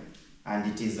Tanzania,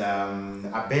 and it is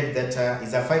a bed that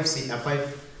is a 5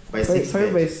 by 6 5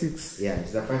 bed. by 6. Yeah,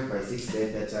 it's a 5 by 6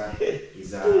 bed that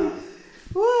is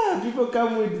Wow, people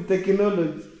come with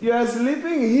technology. You are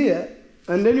sleeping here,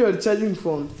 and then you are charging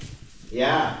phone.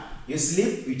 Yeah, you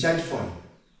sleep, you charge phone,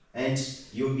 and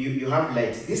you have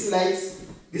lights. These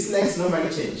lights normally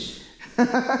change.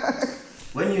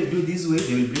 When you do this way,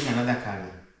 they will bring another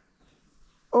color.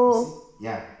 Oh.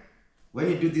 Yeah. When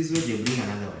you do this way, they bring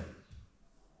another one.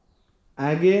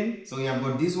 Again? So we have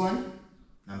got this one,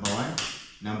 number 1.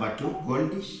 Number 2,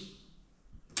 goldish.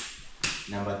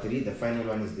 Number 3, the final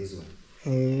one is this one.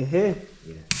 Hey.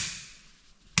 Yeah.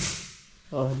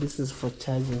 Oh, this is for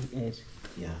charging it.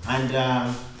 Yeah. And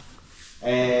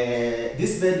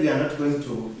this bed we are not going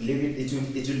to leave it.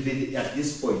 It will be at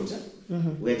this point.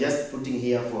 We are just putting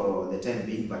here for the time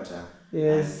being, but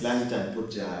yes. I plan it and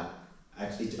put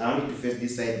at it. I want it to face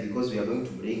this side because we are going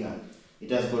to bring it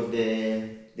has got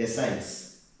the sides.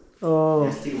 Oh. We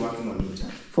are still working on it.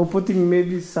 For putting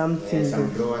maybe something.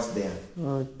 Some drawers there.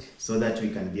 Okay. So that we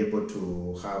can be able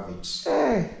to have it.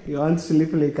 You want to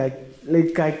sleep like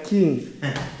a king.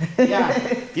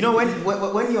 Yeah. You know, when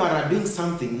you are doing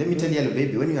something, let me tell you,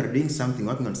 baby, when you are doing something,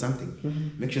 working on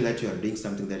something, make sure that you are doing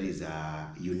something that is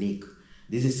unique.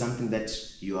 This is something that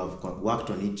you have worked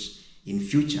on it in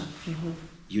future.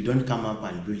 You don't come up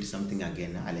and build something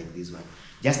again like this one.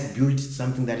 Just build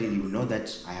something that you know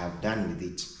that I have done with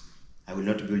it. I will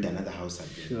not build another house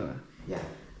again. Sure. Yeah.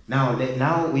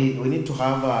 Now we need to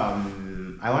have.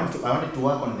 I wanted to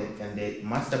work on the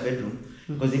master bedroom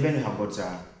because even we have got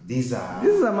these.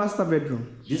 This is a master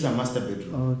bedroom. This is a master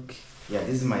bedroom. Okay. Yeah,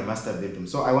 this is my master bedroom.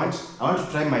 So I want to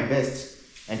try my best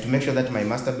and to make sure that my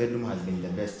master bedroom has been the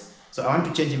best. So I want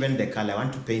to change even the color. I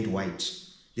want to paint white.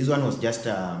 This one was just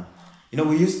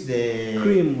we used the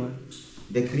cream one.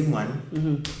 The cream one,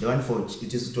 the one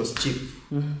it was cheap.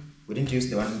 We didn't use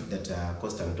the one that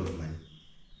cost a lot of money.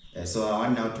 So I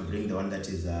want now to bring the one that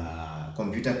is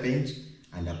computer paint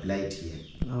and apply it here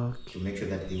Okay. to make sure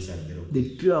that things are very The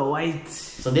pure white.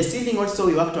 So the ceiling also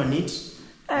we worked on it.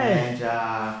 Hey.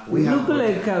 And we Look have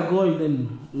like a golden.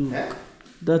 Eh?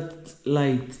 That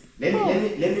light. Let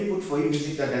me put for you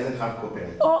music that doesn't have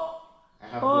copyright. Oh. I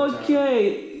have got, Okay.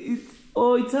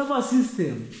 It's have a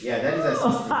system. yeah, that is a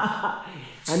system.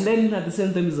 And then at the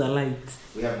same time is a light.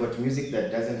 We have got music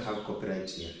that doesn't have copyright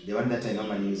here. The one that I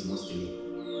normally use mostly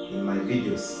in my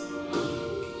videos.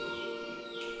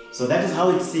 So that is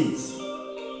how it sings.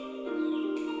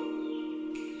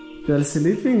 You are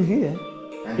sleeping here.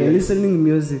 And You're listening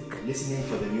music. listening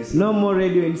for the music. No more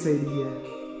radio inside here.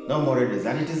 No more radios.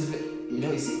 And it is,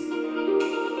 you see,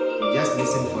 you just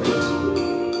listen for it.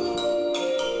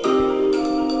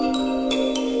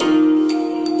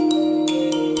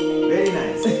 Very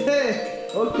nice.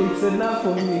 Okay, it's enough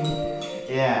for me.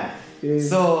 Yeah. Yes.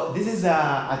 So this is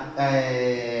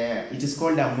it is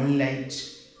called a moonlight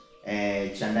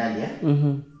chandelier.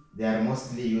 They are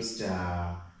mostly used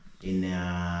in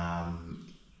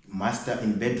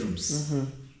bedrooms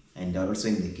and also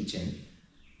in the kitchen.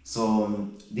 So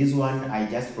this one I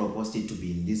just proposed it to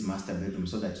be in this master bedroom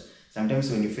so that sometimes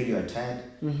when you feel you are tired,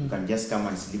 you can just come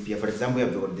and sleep here. For example, you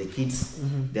have got the kids,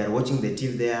 they are watching the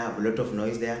TV there, a lot of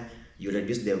noise there. You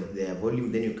reduce their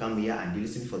volume, then you come here and you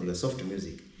listen for your soft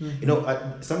music. You know,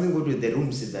 something good with the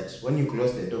rooms is that when you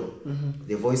close the door,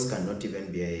 the voice cannot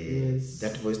even be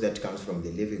that voice that comes from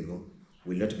the living room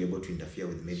will not be able to interfere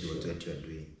with maybe what you are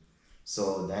doing.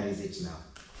 So that is it now.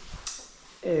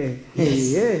 Hey,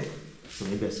 Yes. yeah. So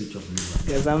maybe I switch off music.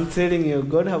 Yes, I'm telling you,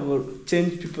 God have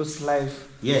changed people's life.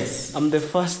 Yes. I'm the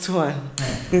first one.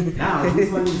 Now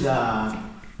this one is a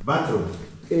bathroom.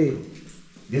 Hey.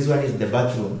 This one is the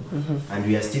bathroom, and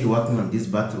we are still working on this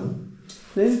bathroom.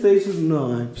 These tiles should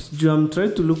know. I'm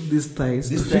trying to look these tiles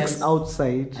These to fix tiles-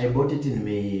 outside. I bought it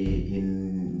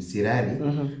in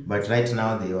Sirari, but right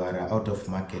now they are out of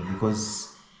market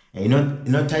because you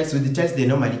know tiles with the tiles they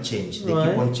normally change. They Right.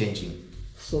 keep on changing.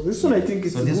 So this one I think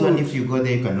it's So this good. one, if you go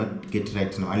there, you cannot get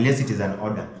right now unless it is an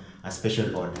order, a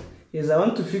special order. Yes, I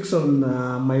want to fix on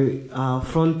my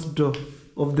front door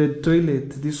of the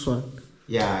toilet. This one.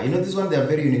 Yeah, you know this one they are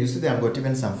very unique. You see, they have got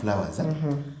even some flowers,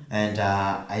 and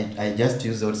I just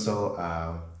used also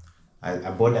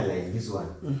a borderline. This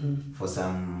one for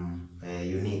some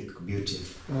unique beauty.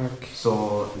 Okay.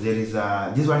 So there is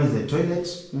this one is the toilet,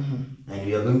 and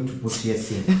we are going to put here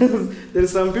sink.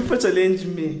 There's some people challenge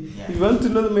me. Yeah. If you want to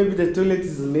know maybe the toilet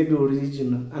is maybe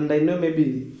original, and I know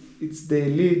maybe it's the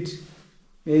lid.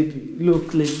 Maybe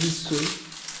look like this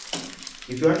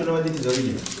way. If you want to know what it is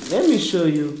original, Let me show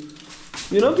you.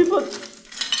 You know, people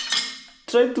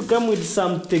try to come with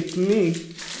some technique.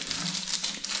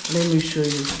 Let me show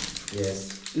you.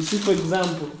 yes, You see, for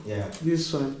example, yeah.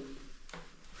 this one.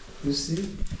 You see?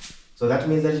 So that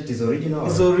means that it is original.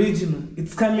 It's or- original.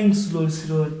 It's coming slowly.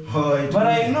 Oh, it But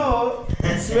I means- know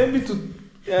it's maybe to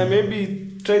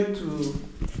maybe try to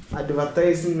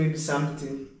advertising maybe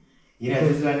something. Yeah,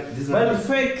 this one. But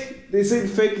fake, they say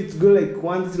fake. It go like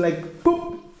one. It's like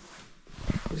poop.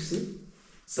 You see?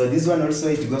 So this one also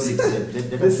it goes.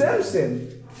 The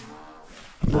same.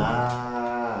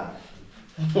 Ah.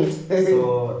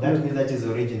 So that means that is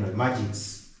original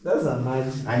Magix, That's a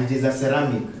magic. and it is a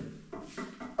ceramic.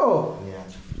 Oh. Yeah.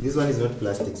 This one is not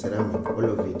plastic, ceramic, all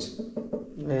of it.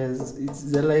 Yes, it's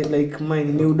like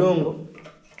mine, ni udongo.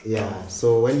 Yeah.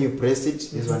 So when you press it,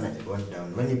 this one went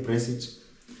down. When you press it,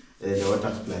 the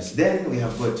water splash. Then we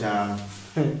have got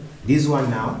this one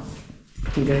now.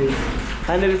 Guys,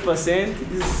 100%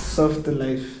 this is soft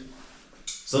life.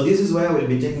 So this is where I will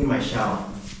be taking my shower.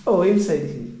 Oh, inside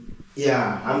here.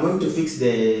 Yeah, I'm going to fix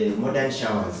the modern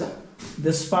showers.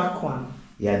 The spark one.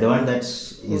 Yeah, the one that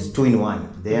is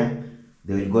 2-in-1. There,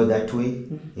 they will go that way.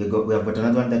 We have got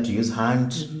another one that you use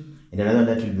hand, and another one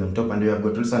that will be on top, and we have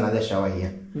got also another shower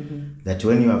here. That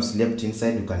when you have slept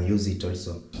inside, you can use it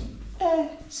also.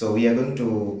 So we are going to,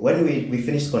 when we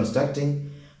finish constructing,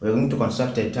 we are going to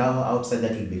construct a tower outside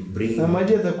that will be bringing. Na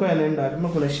maji yatakuwa yanaenda kama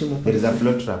kuna shimo. There is a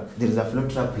flow trap. There is a flow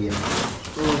trap here.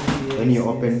 Okay, When you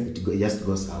open, it just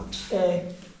goes out.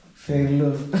 Very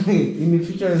low. In the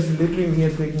future, I was sleeping here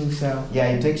taking shower.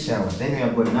 Yeah, you take shower. Then we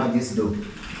have got now this door.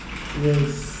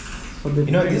 Yes. For the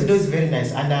You know, this door is very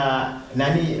nice. And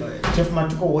Chef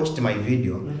Matuko watched my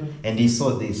video and he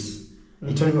saw this.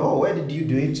 He told me, oh, where did you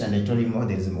do it? And I told him, oh,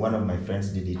 there is one of my friends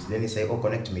did it. Then he said, oh,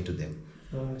 connect me to them.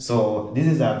 So this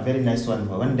is a very nice one.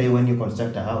 One day when you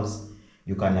construct a house,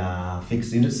 you can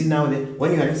fix. You know, see now,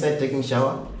 when you are inside taking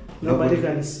shower, Nobody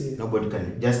can see. Nobody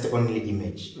can, just only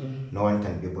image. No one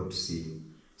can be able to see you.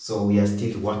 So we are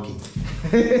still working.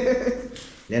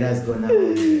 Let us go now.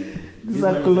 This is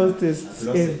a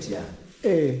closest. Yeah.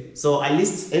 Hey. So at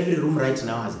least every room right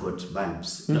now has got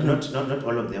bulbs. Not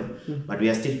all of them, but we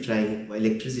are still trying.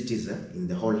 Electricity is in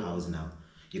the whole house now.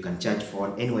 You can charge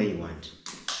phone anywhere you want.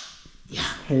 Yeah.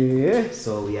 Hey.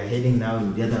 So we are heading now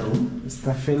in the other room.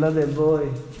 Mr. Fela the boy.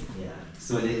 Yeah.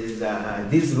 So there is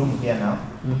this room here now.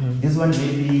 This one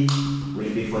maybe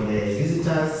will be for the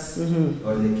visitors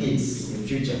or the kids in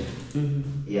future.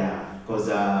 Yeah, because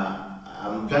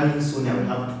I'm planning soon. I will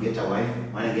have to get a wife.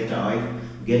 When I get a wife,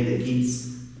 get the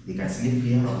kids. They can sleep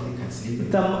here or they can sleep.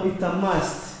 It's a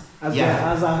must. As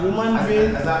a human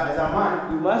being, as a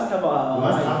man, you must have a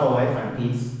wife and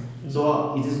kids.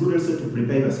 So it is good also to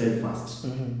prepare yourself first.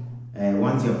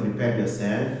 Once you have prepared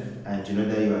yourself and you know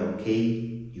that you are okay,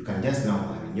 you can just now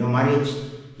marry. Your marriage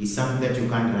is something that you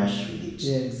can't rush with it.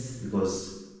 Yes.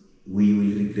 Because we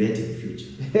will regret in the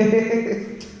future.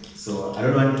 So I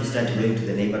don't want to start going to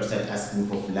the neighbor to start asking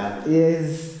for flour.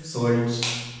 Yes. Salt.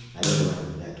 I don't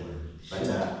want that one.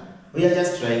 But we are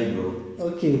just trying, bro.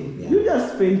 Okay. Yeah. You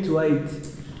just paint white.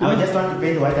 I just want to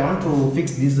paint white. I want to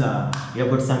fix this. We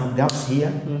have got some gaps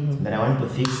here that I want to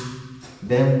fix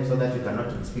them so that you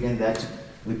cannot experience that.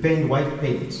 We paint white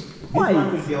paint. This White.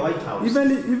 one will be a white house.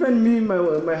 Even me,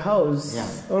 my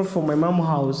house, or for my mom's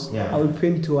house, I will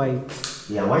paint white.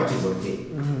 Yeah, white is okay.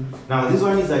 Now this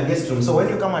one is a guest room. So when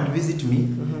you come and visit me,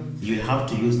 you will have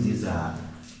to use this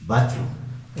bathroom.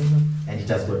 And it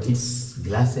has got its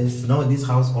glasses. Now this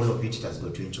house, all of it has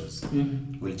got windows.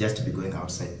 We'll just be going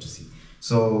outside to see.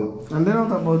 So and then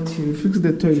what about you? Fix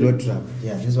the toilet. Flow trap.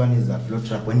 Yeah, this one is a flow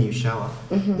trap. When you shower,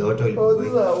 the water will be going. This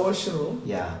is a washroom.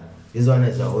 Yeah, this one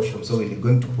is a washroom. So we're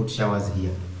going to put showers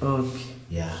here. Okay.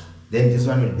 Yeah. Then this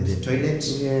one will be the toilet.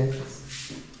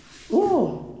 Yes.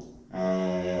 Oh.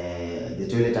 The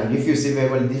toilet, and if you see very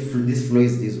well, this flow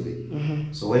is this way.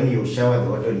 So when you shower, the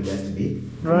water will just be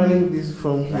running this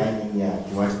from here. Running,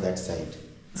 towards that side.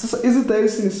 So is it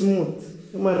everything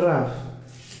smooth? Am I rough?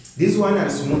 This one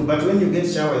is smooth, but when you get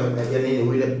shower,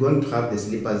 we're going to have the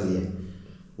slippers here.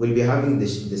 We'll be having the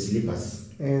slippers.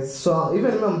 Yes. So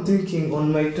even I'm thinking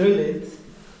on my toilet,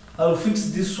 I'll fix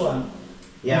this one.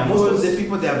 Yeah, most of the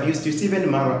people they have used, you see,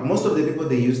 even most of the people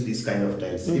they use this kind of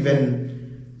tiles.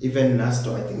 Even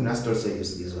Nastor, I think Nastor also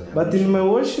used this one. But in my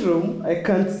washroom, I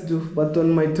can't do. But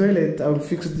on my toilet, I'll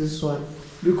fix this one.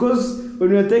 Because when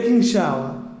you're taking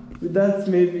shower, with that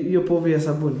maybe you're probably a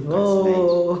sabuni.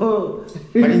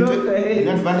 But in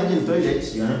advantage in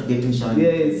toilet, you're not getting shower.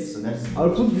 Yes. So that's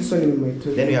I'll put this one in my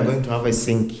toilet. Then we are going to have a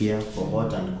sink here for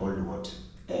hot and cold water.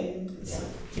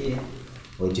 Yeah.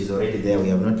 Which is already there. We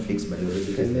have not fixed, but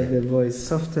already there. The voice,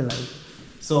 soft light.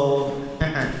 So,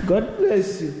 God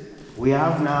bless you. We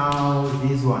have now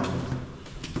this one.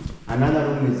 Another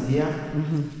room is here.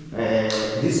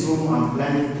 This room I'm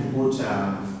planning to put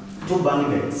 2 bunk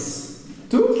beds.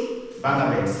 2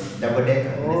 bunk beds, double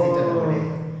decker. Double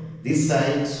decker. This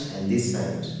side and this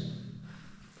side.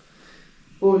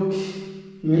 Okay.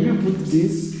 Maybe put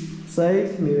this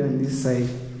side, maybe on this side.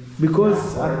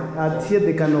 Because at here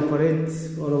they can operate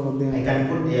all over them. I can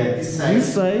put this side.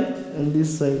 This side and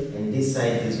this side. And this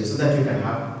side this way, so that you can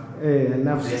have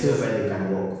enough space where they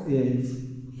can walk. Yes.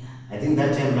 I think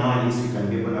that time now at least we can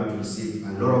be able to receive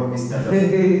a lot of visitors.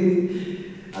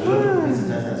 A lot of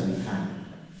visitors as we can.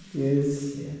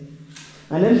 Yes. Yeah.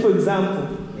 And then for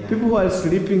example, people who are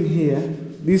sleeping here,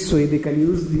 this way they can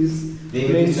use this. They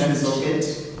will use that socket.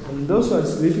 And those who are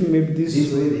sleeping maybe this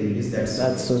way they will use that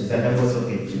socket. That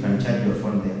socket. You can charge your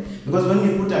phone there. Because when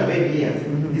you put a bed here,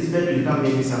 this bed will come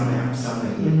maybe somewhere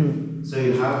here. So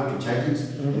you have to charge it.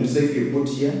 And so if you put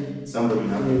here, somebody will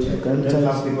have to charge it. Don't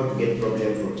have people to get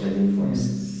problem from charging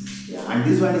phones. Yeah. And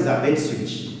this one is a bed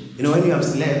switch. You know, when you have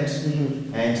slept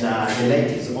and the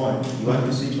light is on, you want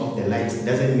to switch off the lights. It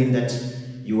doesn't mean that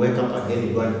you wake up again,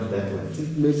 you go and do that one.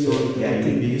 So yeah, you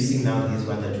will be using now this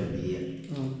one that will be here.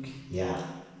 Okay. Yeah.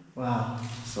 Wow.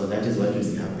 So that is what will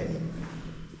be happening.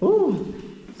 Oh.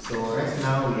 So right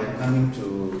now we are coming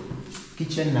to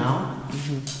kitchen now.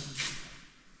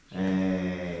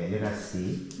 Let us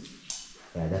see.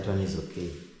 Yeah, that one is okay.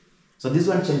 So this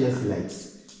one changes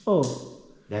lights. Oh.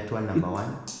 That one number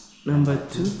 1. Number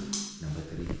 2. Number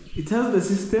 3. It has the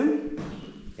system?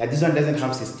 Yeah, this one doesn't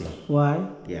have system. Why?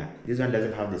 Yeah, this one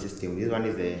doesn't have the system. This one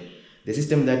is the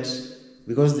system that,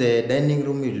 because the dining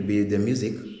room will be the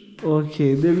music.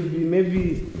 Okay, there will be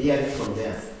maybe here from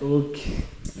there. Okay.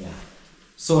 Yeah.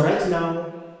 So right now,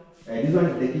 this one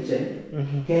is the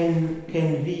kitchen.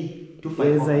 Can be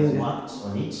 254 has worked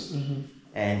on it.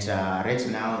 And right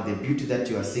now, the beauty that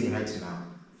you are seeing right now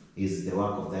is the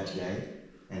work of that guy.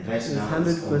 And right now,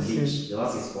 it's complete. The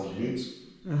work is complete.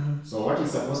 So what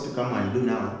he's supposed to come and do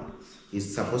now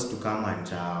is supposed to come and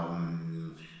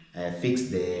fix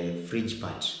the fridge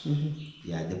part.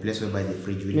 Yeah, the place whereby the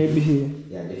fridge will Maybe be. here.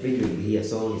 Yeah, the fridge will be here.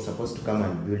 So he's supposed to come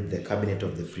and build the cabinet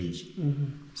of the fridge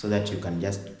so that you can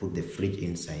just put the fridge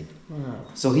inside. Wow.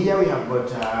 So here we have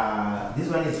got, this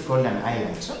one is called an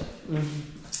island.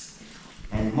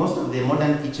 And most of the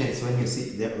modern kitchens, when you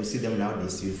see them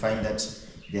nowadays, you find that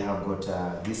they have got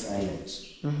this island.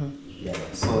 Yeah.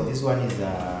 So this one is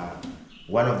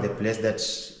one of the places that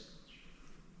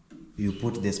you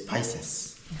put the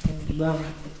spices. Wow.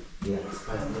 Yeah,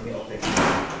 spices. Let me open it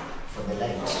for the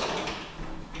light.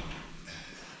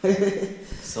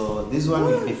 So this one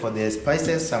will be for the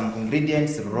spices, some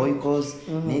ingredients, roycos,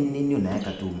 nini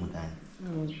unaweka tu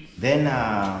ndani. Then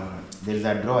there is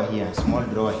a drawer here, a small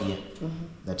drawer here,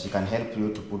 that can help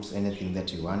you to put anything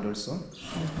that you want also.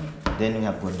 Then we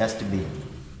have got dustbin.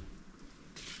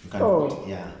 You can put,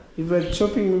 yeah. If you're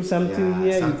chopping with something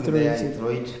here, something you there, you throw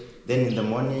it. Then in the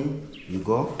morning, you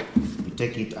go, you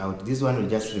take it out. This one will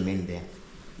just remain there.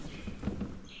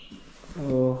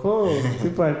 Oh,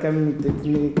 people are coming with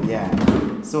technique.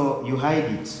 Yeah. So you hide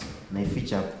it, my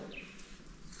feature.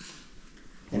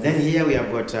 And then here we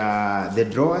have got the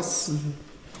drawers.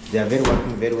 They are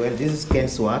working very well. This can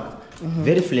work.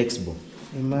 Very flexible.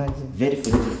 Imagine. Very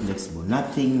flexible.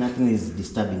 Nothing is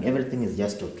disturbing. Everything is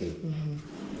just okay.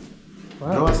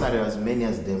 Wow. Drawers are as many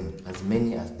as them.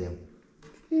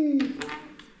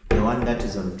 The one that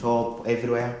is on top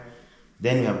everywhere.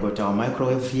 Then we have got our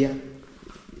microwave here.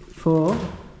 For?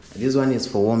 This one is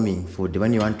for warming food.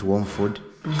 When you want to warm food,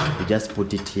 you just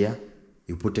put it here.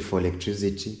 You put it for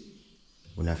electricity.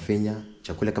 Unafinya.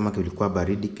 Chakula kama kilikuwa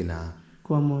baridi kina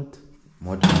Kwa moto.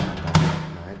 Moto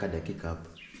naweka dakika hapo.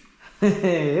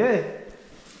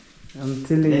 I'm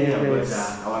telling you guys.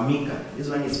 Our Mika. This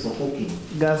one is for cooking.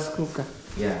 Gas cooker.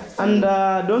 Yeah. And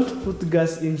don't put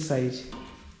gas inside.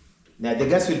 Now the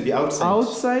gas will be outside.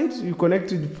 Outside, you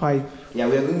connect with the pipe. Yeah,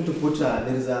 we are going to put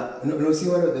there is a no see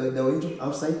what the window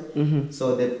outside.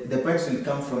 So the pipes will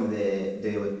come from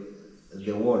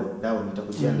the wall down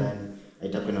itakujia ndani.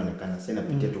 Itakuwa inaonekana sasa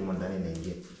inapitia tu ndani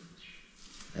inaingia.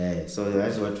 So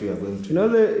that's what we are going to You know,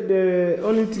 the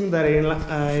only thing that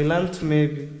I learned,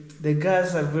 maybe the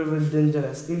gas are very, very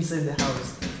dangerous inside the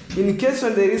house. In case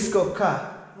when there is a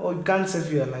car, you can't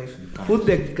save your life. Put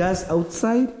the gas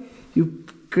outside. You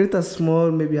create a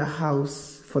small, maybe a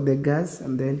house for the gas,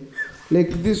 and then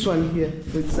like this one here,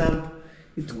 for example,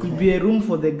 it could be a room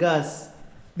for the gas.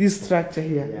 This structure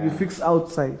here, you fix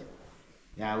outside.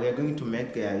 Yeah, we are going to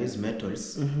make use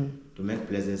metals to make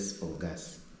places for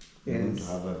gas. We're going to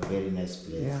have a very nice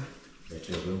place that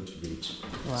we are going to build.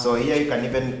 Wow. So here you can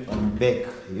even bake,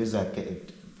 use a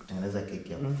cake, another cake.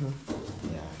 Yeah,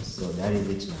 so that is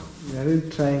it now. We are really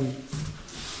trying.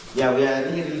 Yeah, we are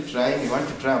really trying. We want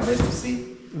to try our best to see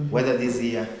whether this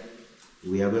year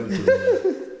we are going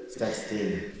to start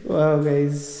staying. Wow,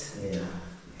 guys. Yeah.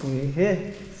 We're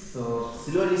here. So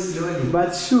slowly.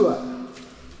 But sure.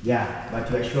 Yeah,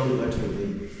 but we are sure what we're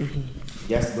doing.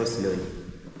 Just go slowly.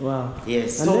 Wow.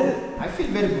 Yes. And So then, I feel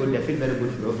very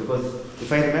good. Bro, because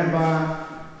if I remember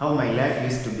how my life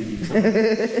used to be before,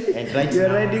 and right you're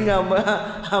now, riding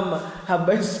a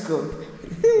bicycle.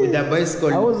 with a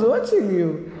bicycle. I was watching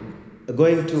you.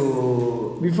 Going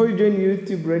to Before you join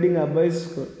YouTube, riding a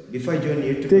bicycle. before I joined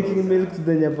YouTube. Taking milk to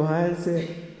the Nyabohanse.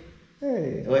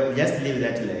 Hey. Well, just live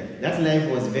that life. That life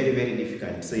was very, very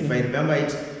difficult. So if I remember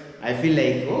it, I feel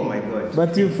like, oh my God.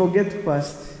 But you forget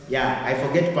past. Yeah, I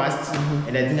forget past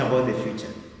and I think about the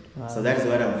future. Wow. So that is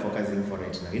what I'm focusing for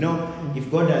right now. You know, if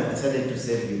God has decided to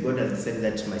save you, God has decided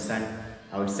that my son,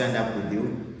 I will stand up with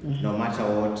you no matter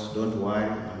what. Don't worry,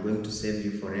 I'm going to save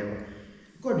you forever.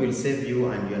 God will save you,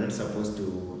 and you're not supposed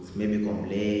to maybe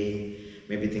complain,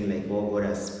 maybe think like, oh, God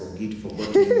has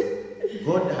forgotten.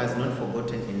 God has not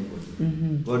forgotten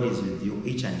anybody. God is with you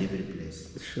each and every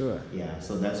place. Sure. Yeah,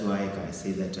 so that's why I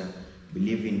say that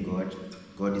believe in God.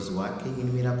 God is working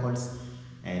in miracles,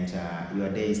 and your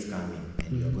day is coming,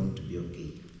 and you're going to be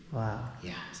okay. Wow.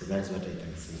 Yeah, so that's what I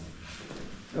can say.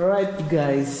 All right,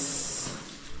 guys.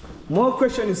 More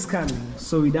question is coming.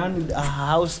 So we're done with our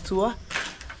house tour.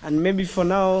 And maybe for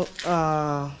now,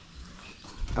 I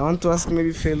want to ask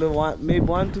maybe fellow maybe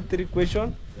 1, 2, 3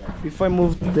 questions before I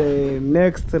move to the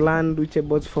next land which I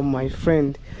bought from my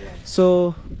friend.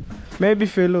 So maybe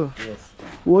fellow,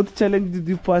 what challenge did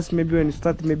you pass maybe when you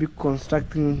started maybe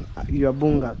constructing your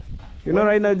bungalow? You know,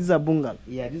 right now this is a bungalow.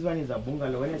 Yeah, this one is a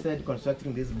bungalow. When I started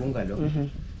constructing this bungalow,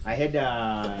 I had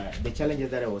the challenges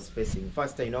that I was facing.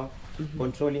 First,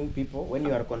 controlling people when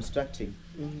you are constructing.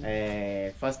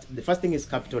 The first thing is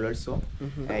capital also.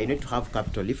 You need to have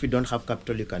capital. If you don't have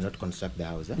capital, you cannot construct the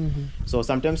house. So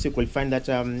sometimes you could find that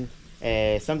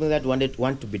something that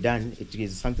want to be done, it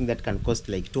is something that can cost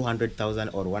like 200,000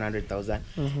 or 100,000,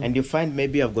 and you find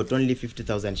maybe I've got only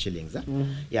 50,000 shillings.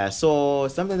 Yeah, so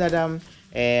something that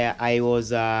I was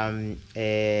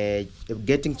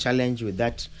getting challenged with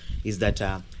that is that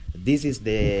this is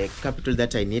the capital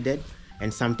that I needed,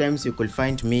 and sometimes you could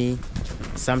find me.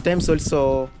 Sometimes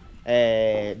also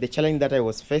the challenge that I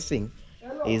was facing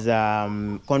is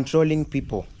controlling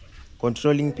people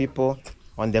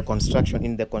on the construction,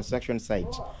 in the construction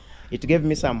site. It gave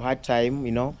me some hard time,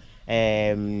 you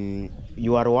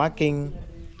are working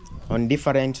on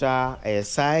different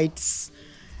sites,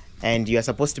 and you are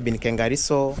supposed to be in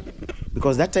Kengariso,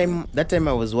 because that time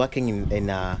I was working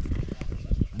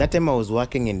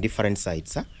in different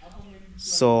sites,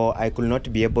 so I could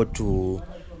not be able to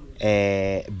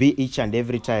be each and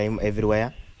every time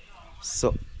everywhere.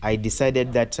 So I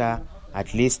decided that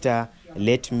at least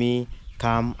let me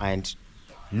come and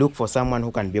look for someone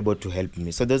who can be able to help me.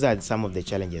 So those are some of the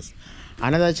challenges.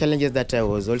 Another challenges that I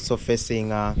was also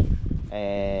facing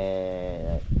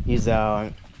is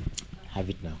have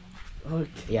it now. Okay.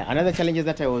 Yeah, another challenges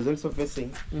that I was also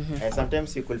facing.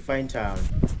 Sometimes you could find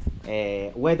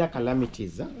weather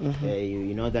calamities.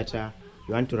 You know that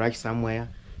you want to rush somewhere,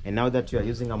 and now that you are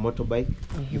using a motorbike,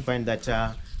 you find that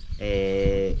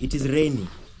it is rainy.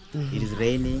 It is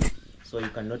raining, so you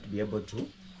cannot be able to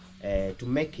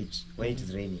make it when it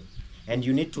is raining, and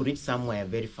you need to reach somewhere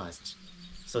very fast.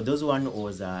 So that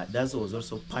was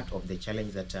also part of the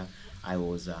challenge that I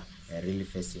was really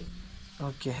facing.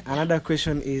 Okay, another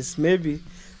question is, maybe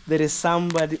there is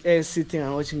somebody else sitting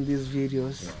and watching these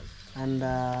videos, and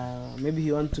maybe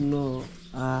you want to know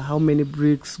how many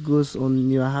bricks goes on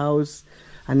your house,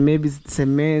 and maybe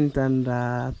cement and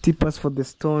tippers for the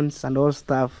stones and all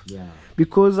stuff. Yeah.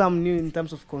 Because I'm new in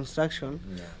terms of construction,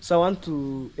 so I want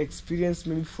to experience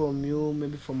maybe from you,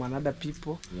 maybe from another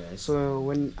people. Yes. So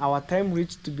when our time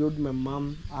reached to build my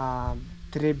mom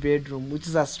 3-bedroom, which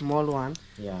is a small one,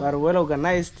 but well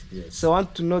organized. Yes. So I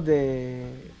want to know the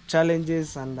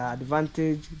challenges and the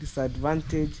advantage,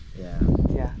 disadvantage.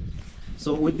 Yeah.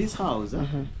 So with this house,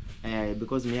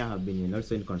 because me, I have been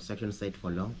also in construction site for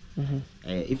long.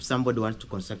 If somebody wants to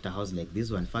construct a house like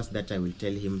this one, first that I will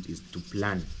tell him is to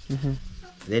plan.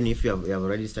 Then if you have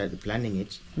already started planning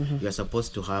it, you are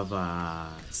supposed to have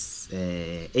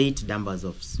 8 numbers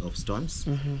of stones.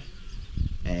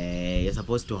 You're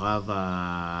supposed to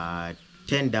have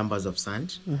 10 numbers of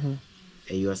sand.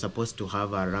 You are supposed to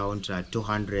have around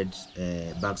 200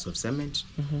 bags of cement.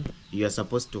 You are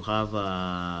supposed to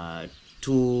have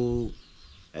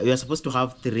you are supposed to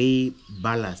have 3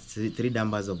 ballasts, 3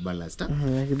 numbers of ballast.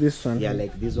 Like this one. Yeah,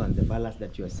 like this one, the ballast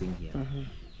that you are seeing here.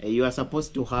 You are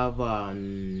supposed to have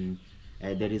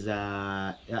there is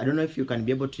I don't know if you can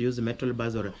be able to use the metal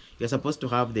bars, or you're supposed to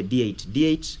have the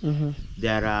D8.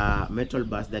 There are metal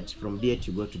bars that from D8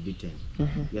 you go to D10.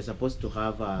 You're supposed to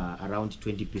have around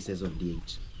 20 pieces of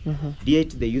D8.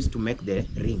 D8 they used to make the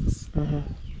rings.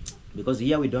 Because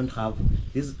here we don't have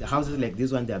these houses like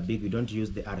this one, they are big. We don't use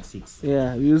the R6.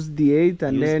 Yeah, we use D8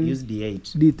 and then use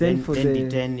D8. D10 then for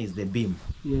D10 is the beam.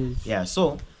 Yes. Yeah,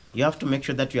 so you have to make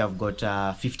sure that you have got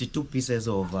 52 pieces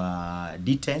of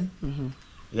D10.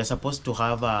 You're supposed to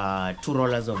have 2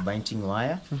 rollers of binding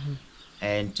wire.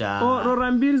 And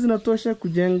roller mbili zinatosha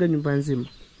kujenga nyumba nzima.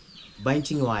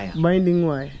 Binding wire.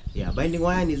 Yeah, binding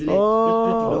wire is like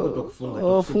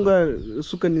funga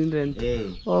suka ni rent.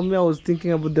 Me, I was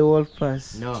thinking about the wall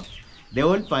pass. No, the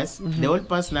wall pass. The wall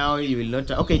pass now you will not.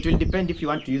 Okay, it will depend if you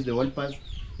want to use the wall pass.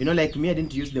 Like me, I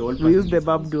didn't use the wall pass. We use the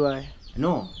barbed wire.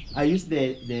 No, I used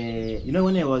the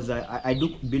when I was I do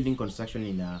building construction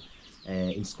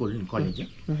in school, in college.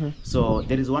 So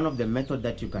there is one of the method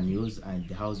that you can use and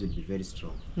the house will be very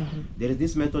strong. There is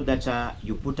this method that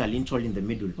you put a lintel in the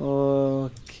middle.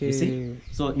 Okay. You see?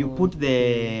 So you put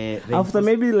the after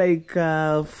maybe like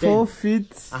 4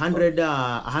 feet,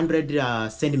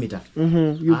 100 centimeter.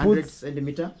 You 100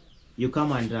 centimeter. You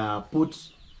come and put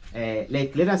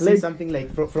like let us say something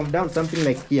like from down, something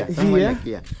like here, somewhere like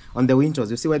here on the windows.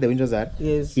 You see where the windows are?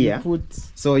 Yes. Here. You put.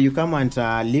 So you come and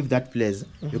leave that place.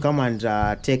 You come and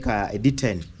take a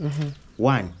D10.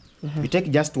 1, You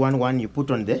take just one you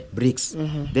put on the bricks.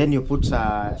 Then you put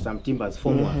some timbers,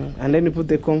 formwork. And then you put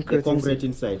the concrete.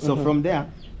 Inside. So from there,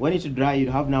 when it dry, you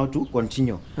have now to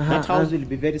continue. That house will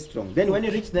be very strong. Then when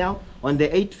you reach now on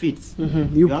the 8 feet,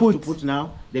 you have to put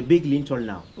now the big lintel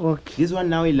now. Okay. This one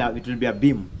now it will be a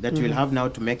beam that you will have now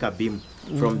to make a beam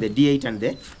from the D8 and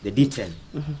the D10.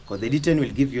 Because the D10 will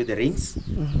give you the rings,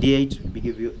 D8 will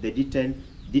give you the D10.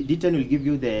 D10 will give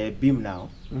you the beam now,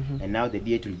 and now the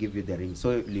D8 will give you the ring.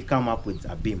 So you come up with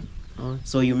a beam.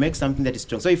 So you make something that is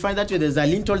strong. So you find that there's a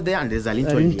lintel there and there's a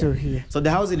lintel here. So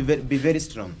the house will be very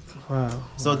strong. Wow.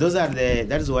 So those are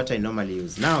that is what I normally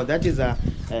use. Now that is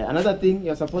another thing.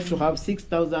 You're supposed to have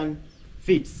 6,000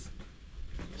 feet.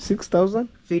 6,000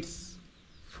 feet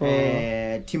for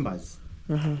timbers.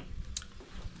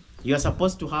 You are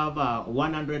supposed to have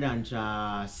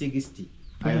 160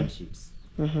 iron sheets.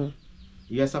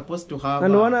 You are supposed to have.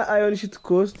 And one iron sheet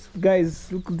cost, guys.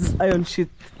 Look at this iron sheet.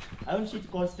 Iron sheet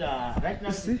cost right now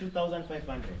is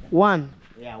 2,500. One.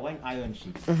 Yeah, one iron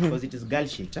sheet because it is girl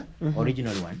sheet,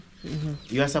 original one.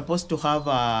 You are supposed to have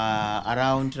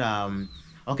around.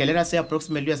 Okay, let us say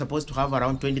approximately you are supposed to have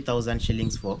around 20,000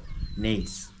 shillings for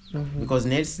nails. Because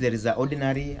nails there is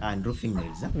ordinary and roofing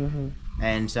nails.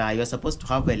 And you are supposed to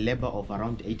have a labor of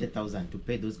around 80,000 to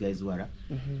pay those guys who are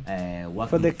working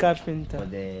for the carpenter. For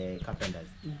the carpenters.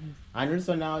 And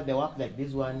also now the work like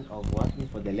this one of working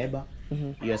for the labor,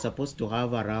 you are supposed to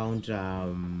have around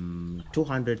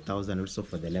 200,000 also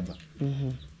for the labor.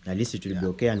 At least it will be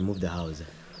okay and move the house.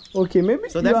 Okay, maybe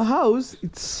so your house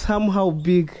it's somehow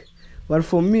big. But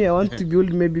for me, I want to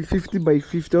build maybe 50 by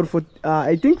 50 or for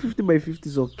I think 50 by 50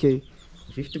 is okay.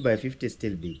 50 by 50 is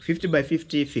still big. 50 by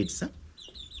 50 fits, huh?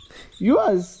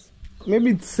 Yours,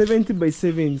 maybe it's 70 by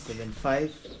 70.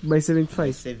 75 by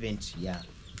 75. 70, yeah.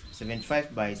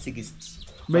 75 by 60.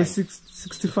 By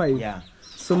 65. Yeah.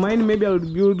 So mine maybe I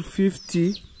would build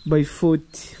 50 by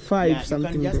 45, yeah,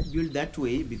 something. You can just build that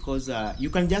way because you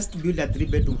can just build a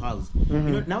 3-bedroom house. You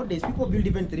know, nowadays people build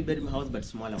even 3-bedroom house but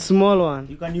smaller. Small one.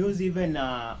 You can use even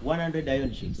 100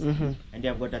 iron sheets and you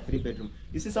have got a 3-bedroom.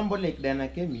 You see somebody like Diana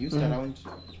came used around,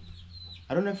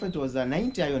 I don't know if it was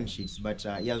 90 iron sheets, but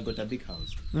he has got a big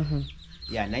house.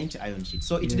 Yeah, 90 iron sheets.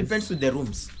 So it depends with the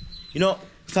rooms. You know,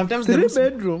 sometimes the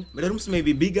rooms may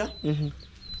be bigger.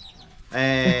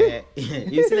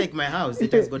 You see, like my house,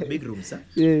 it has got big rooms. Huh?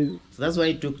 Yes. So that's why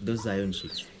I took those iron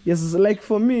sheets. Yes, like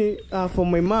for me, for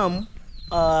my mom,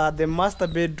 the master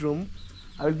bedroom,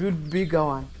 I will build bigger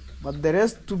one. But the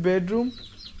rest 2-bedroom,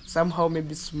 somehow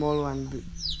maybe small one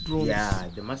rooms. Yeah,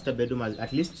 the master bedroom,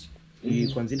 at least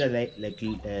you consider like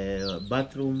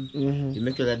bathroom. You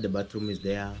make sure that the bathroom is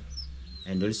there,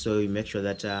 and also you make sure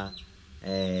that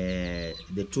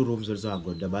the 2 rooms also have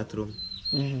got the bathroom.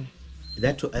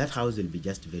 That house will be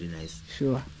just very nice.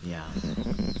 Sure. Yeah.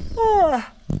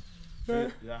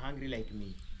 So you are hungry like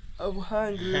me. I'm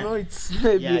hungry. You know, it's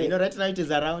maybe. Yeah, you know, right now it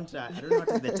is around. I don't know what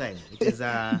is the time. It is.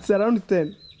 It's around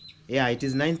 10. Yeah, it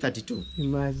is 9:32.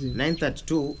 Imagine.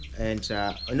 9:32, and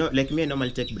you know, like me, I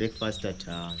normally take breakfast at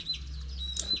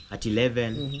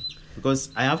 11 because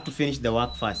I have to finish the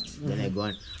work first. Then I go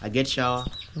and I get shower.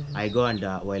 I go and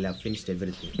while I've finished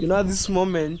everything. You know, at this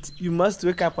moment, you must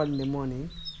wake up in the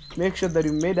morning. Make sure that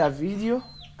you made a video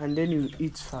and then you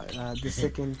eat the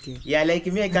second thing. Yeah, like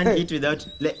me, I can't eat without.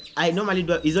 Like, I normally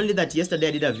do. It's only that yesterday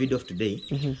I did a video of today.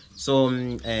 So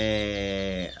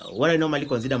what I normally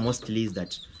consider mostly is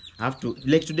that I have to,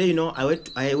 like today, you know,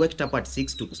 I waked up at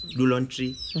 6 to do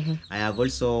laundry. I have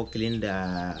also cleaned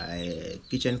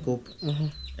kitchen coop,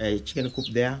 chicken coop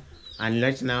there. And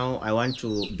right now I want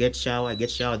to get shower,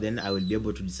 then I will be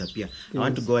able to disappear. I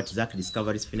want to go at Zach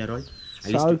Discovery's funeral.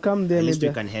 So I'll come there. At least we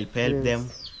can help them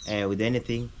with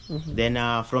anything.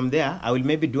 Then from there, I will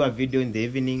maybe do a video in the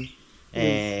evening,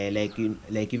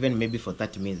 like even maybe for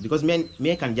 30 minutes. Because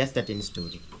me I can just start any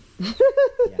story.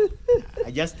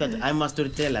 I just thought I'm a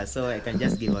storyteller, so I can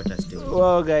just give out a story.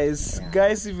 Well,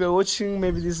 guys, if you're watching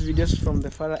maybe these videos from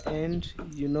the far end,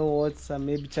 you know what's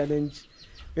maybe challenge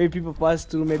maybe people pass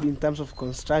through maybe in terms of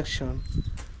construction,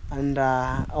 and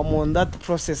I'm on that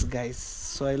process, guys.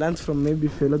 So I learned from maybe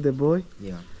Fellow the boy,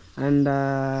 and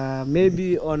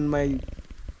maybe on my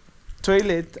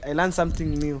toilet I learned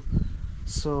something new.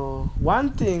 So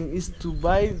one thing is to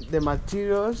buy the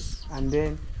materials, and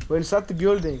then when you start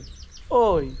building,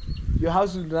 your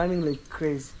house will be running like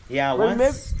crazy. Yeah, well,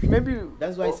 maybe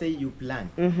that's why I say you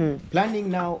plan. Planning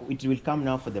now, it will come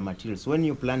now for the materials. When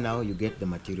you plan now, you get the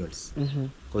materials,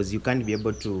 because you can't be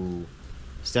able to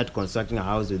start constructing a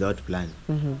house without plan.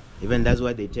 Even that's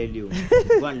why they tell you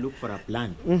go and look for a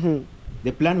plan.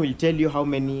 The plan will tell you how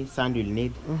many sand you'll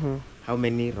need, how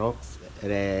many rocks,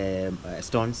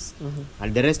 stones,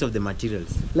 and the rest of the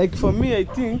materials. Like for me, I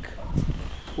think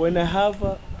when I have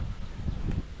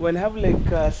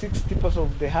like 6 tippers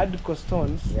of the hardcore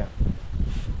stones, Yeah.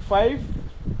 5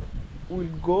 will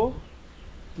go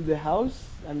to the house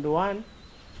and 1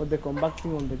 for the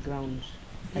compacting on the ground.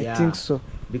 I Yeah. think so.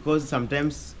 Because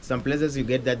sometimes some places you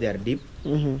get that they are deep,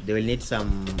 they will need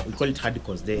some, we call it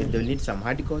hardcores. They will need some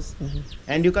hardcores,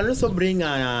 and you can also bring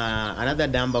another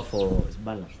dumper for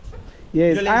ballast.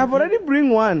 Yes, You know, I have like- already bring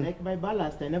one. Like my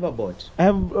ballast, I never bought. I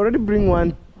have already bring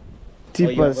one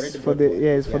tippers already for brought the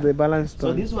one. for Yeah. the balance So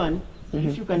stone. this one,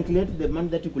 if you calculate the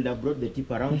month that you could have brought the tip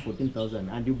around 14,000,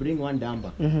 and you bring one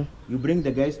dumper, you bring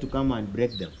the guys to come and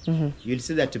break them. You'll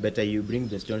see that better you bring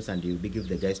the stones and you give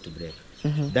the guys to break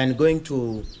than going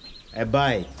to a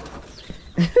buy.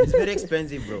 It's very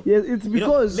expensive, bro. Yes, it's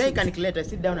because they calculate. I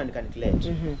sit down and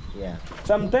calculate. Yeah.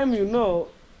 sometimes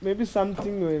maybe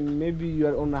something when maybe you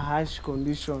are on a harsh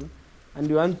condition and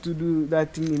you want to do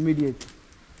that thing immediately.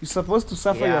 You're supposed to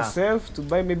suffer Yeah. yourself to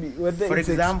buy maybe whether For it's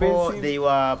example, expensive. they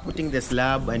were putting the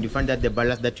slab and you find that the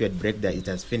ballast that you had break that it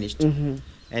has finished.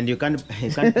 And you can't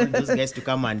call those guys to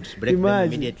come and break them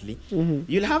Imagine. immediately.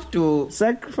 You'll have to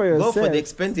Sacrifice go yourself. for the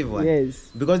expensive one.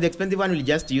 Yes. Because the expensive one will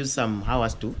just use some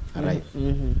hours to arrive.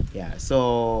 Yeah.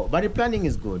 So, but the planning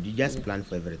is good. You just plan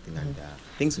for everything and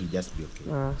things will just be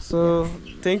okay. So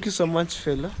thank you so much,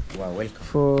 fella, Wow, welcome.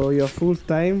 for your full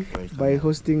time Welcome. by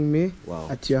hosting me Wow.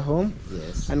 at your home.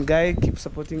 Yes. And guy, keep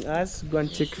supporting us. Go and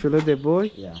check Fellow the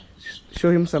Boy. Yeah. Show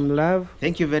him some love.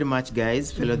 Thank you very much,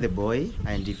 guys. Follow the boy,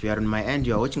 and if you are on my end,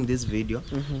 you are watching this video,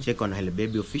 check on Hello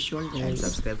Baby Official and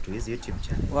subscribe to his YouTube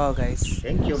channel. Wow, guys.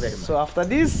 Thank you very much. So after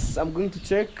this, I'm going to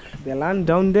check the land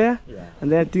down there, Yeah.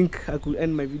 and then I think I could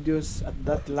end my videos at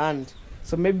that land.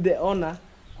 So maybe the owner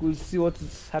could see what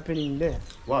is happening there.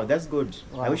 Wow, that's good.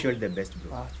 Wow. I wish you all the best,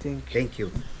 bro. Wow, thank you. Thank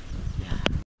you.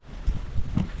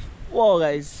 Wow,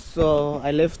 guys. So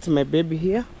I left my baby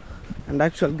here, and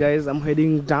actually, guys, I'm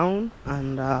heading down,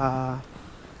 and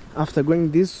after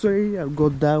going this way, I'll go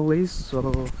that way.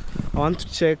 So I want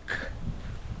to check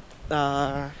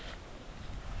my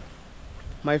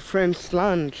friend's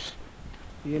land.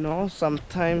 You know,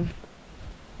 sometime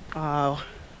I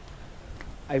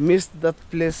missed that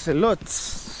place a lot.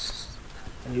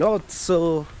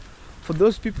 So for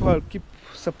those people who keep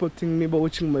supporting me by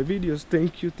watching my videos,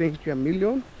 thank you a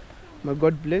million. May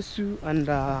God bless you. And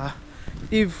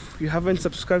if you haven't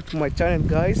subscribed to my channel,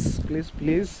 guys,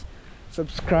 please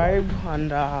subscribe. And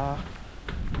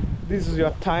this is your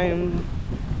time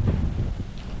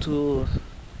to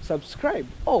subscribe.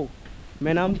 Oh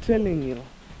man, I'm telling you,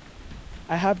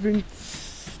 I haven't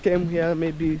came here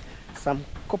maybe some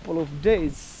couple of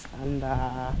days, and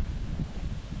I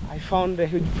found a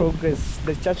huge progress.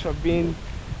 The church have been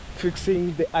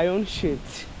fixing the iron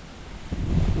sheet.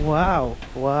 Wow.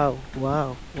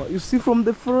 You see from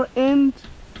the far end,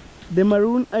 the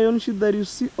maroon iron sheet that you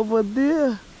see over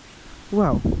there.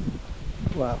 Wow.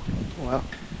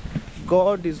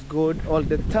 God is good all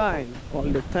the time.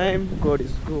 God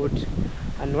is good.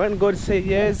 And when God says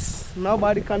yes,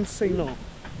 nobody can say no.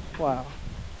 Wow.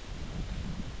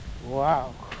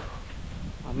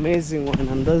 Amazing one.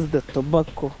 And that's the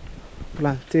tobacco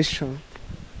plantation.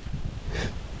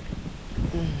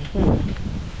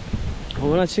 I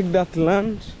wanna check that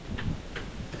land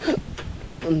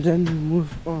and then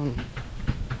move on.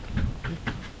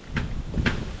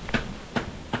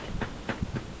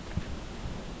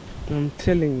 I'm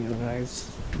telling you guys.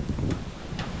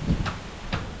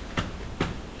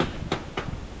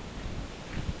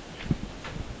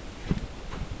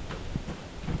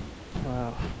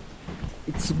 Wow.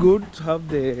 It's good to have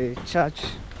the church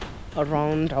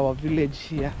around our village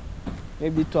here.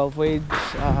 Maybe to avoid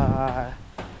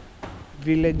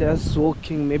villagers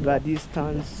walking maybe a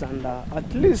distance, and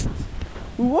at least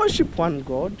we worship one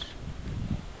God.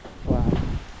 Wow,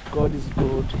 God is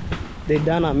good. They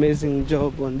done an amazing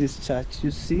job on this church.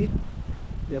 You see,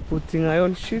 they're putting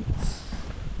iron sheets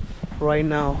right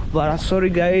now. But sorry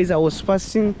guys, I was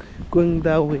passing going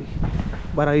that way,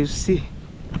 but you see,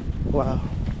 wow,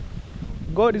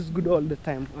 God is good all the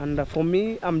time. And for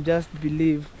me, I'm just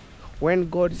believe when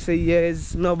God say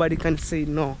yes, nobody can say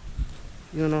no,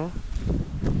 you know.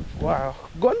 Wow,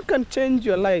 God can change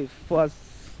your life for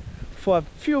a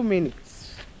few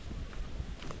minutes.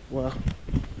 Wow.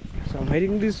 So I'm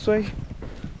heading this way,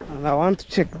 and I want to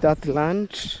check that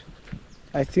land.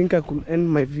 I think I could end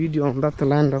my video on that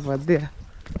land over there.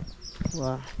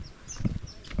 Wow.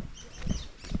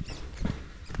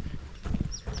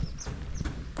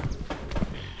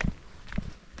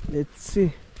 Let's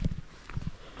see.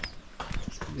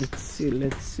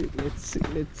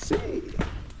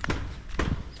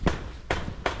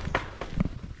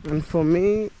 And for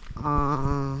me,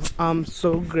 I'm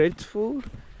so grateful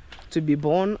to be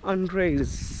born and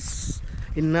raised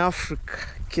in Africa,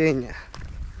 Kenya.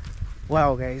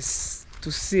 Wow, guys,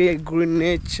 to see a green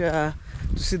nature,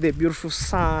 to see the beautiful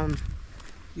sun,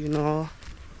 you know,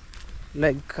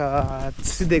 like to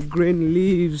see the green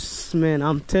leaves, man,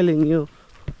 I'm telling you,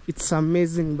 it's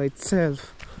amazing by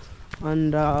itself.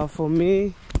 And for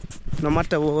me, no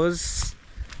matter what,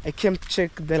 I came to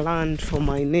check the land for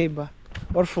my neighbor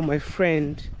or for my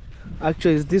friend.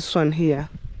 Actually, it's this one here.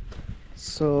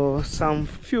 So some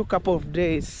few couple of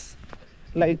days,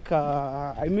 like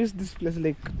I missed this place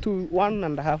like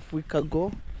 1.5 weeks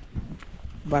ago,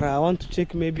 but I want to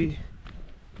check, maybe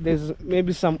there's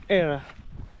maybe some error,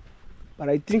 but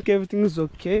I think everything is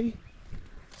okay.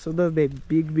 So that's the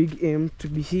big aim, to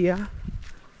be here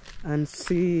and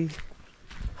see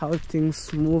how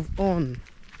things move on.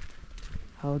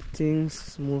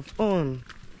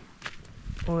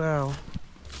 Wow,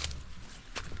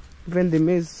 even the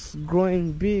maize is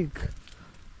growing big.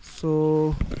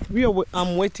 So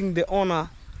I'm waiting the owner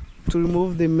to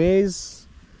remove the maize,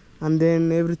 and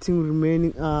then everything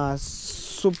remaining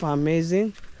super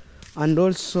amazing. And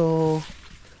also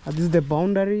this is the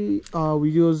boundary. We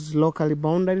use locally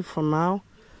boundary for now,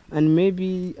 and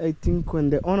maybe I think when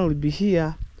the owner will be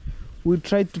here, we'll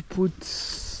try to put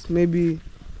maybe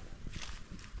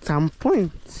some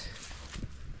point,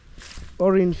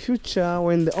 or in future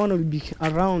when the owner will be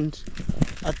around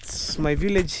at my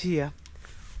village here,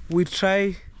 we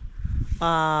try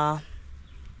to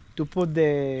put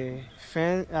the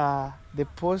fence, the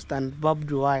post and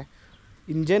barbed wire.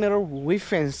 In general, we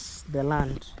fence the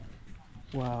land.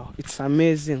 Wow, it's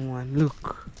amazing one.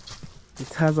 Look,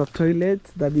 it has a toilet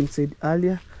that been said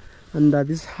earlier, and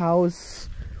this house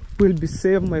will be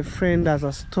saved, my friend, as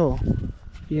a store.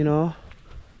 You know,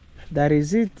 that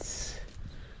is it.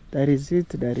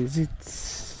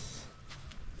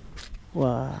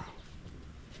 Wow,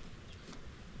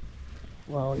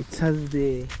 it has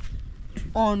the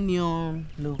onion.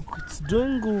 Look, it's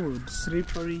doing good.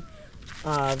 Slippery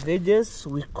veggies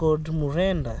we called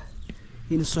murenda.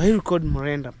 In Swahili we called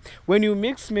murenda. When you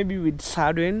mix maybe with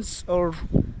sardines or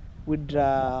with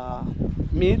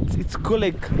meat, it's go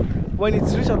like, when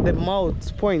it's reached at the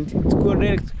mouth point, it's go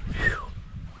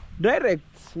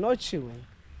direct, no chewing.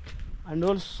 And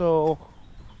also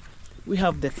we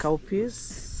have the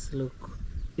cowpeas. Look,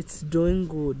 it's doing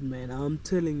good, man, I'm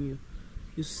telling you.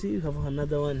 You see, we have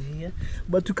another one here,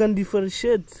 but you can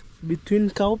differentiate between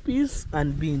cowpeas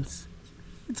and beans.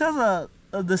 It has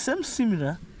the same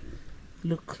similar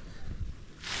look,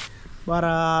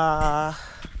 but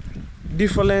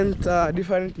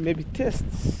different maybe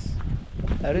tastes.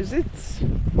 That is it.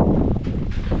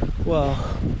 Wow,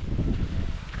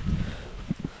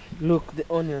 look, the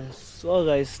onions. So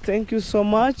guys, thank you so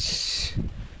much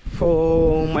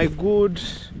for my good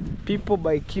people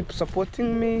by keep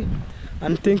supporting me,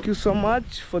 and thank you so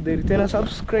much for the returner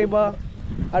subscriber.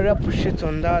 I really appreciate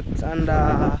on that. And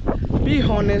be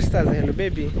honest as a Hello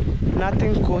Baby,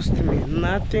 nothing cost me,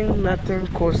 nothing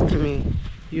cost me,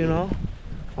 you know.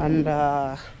 And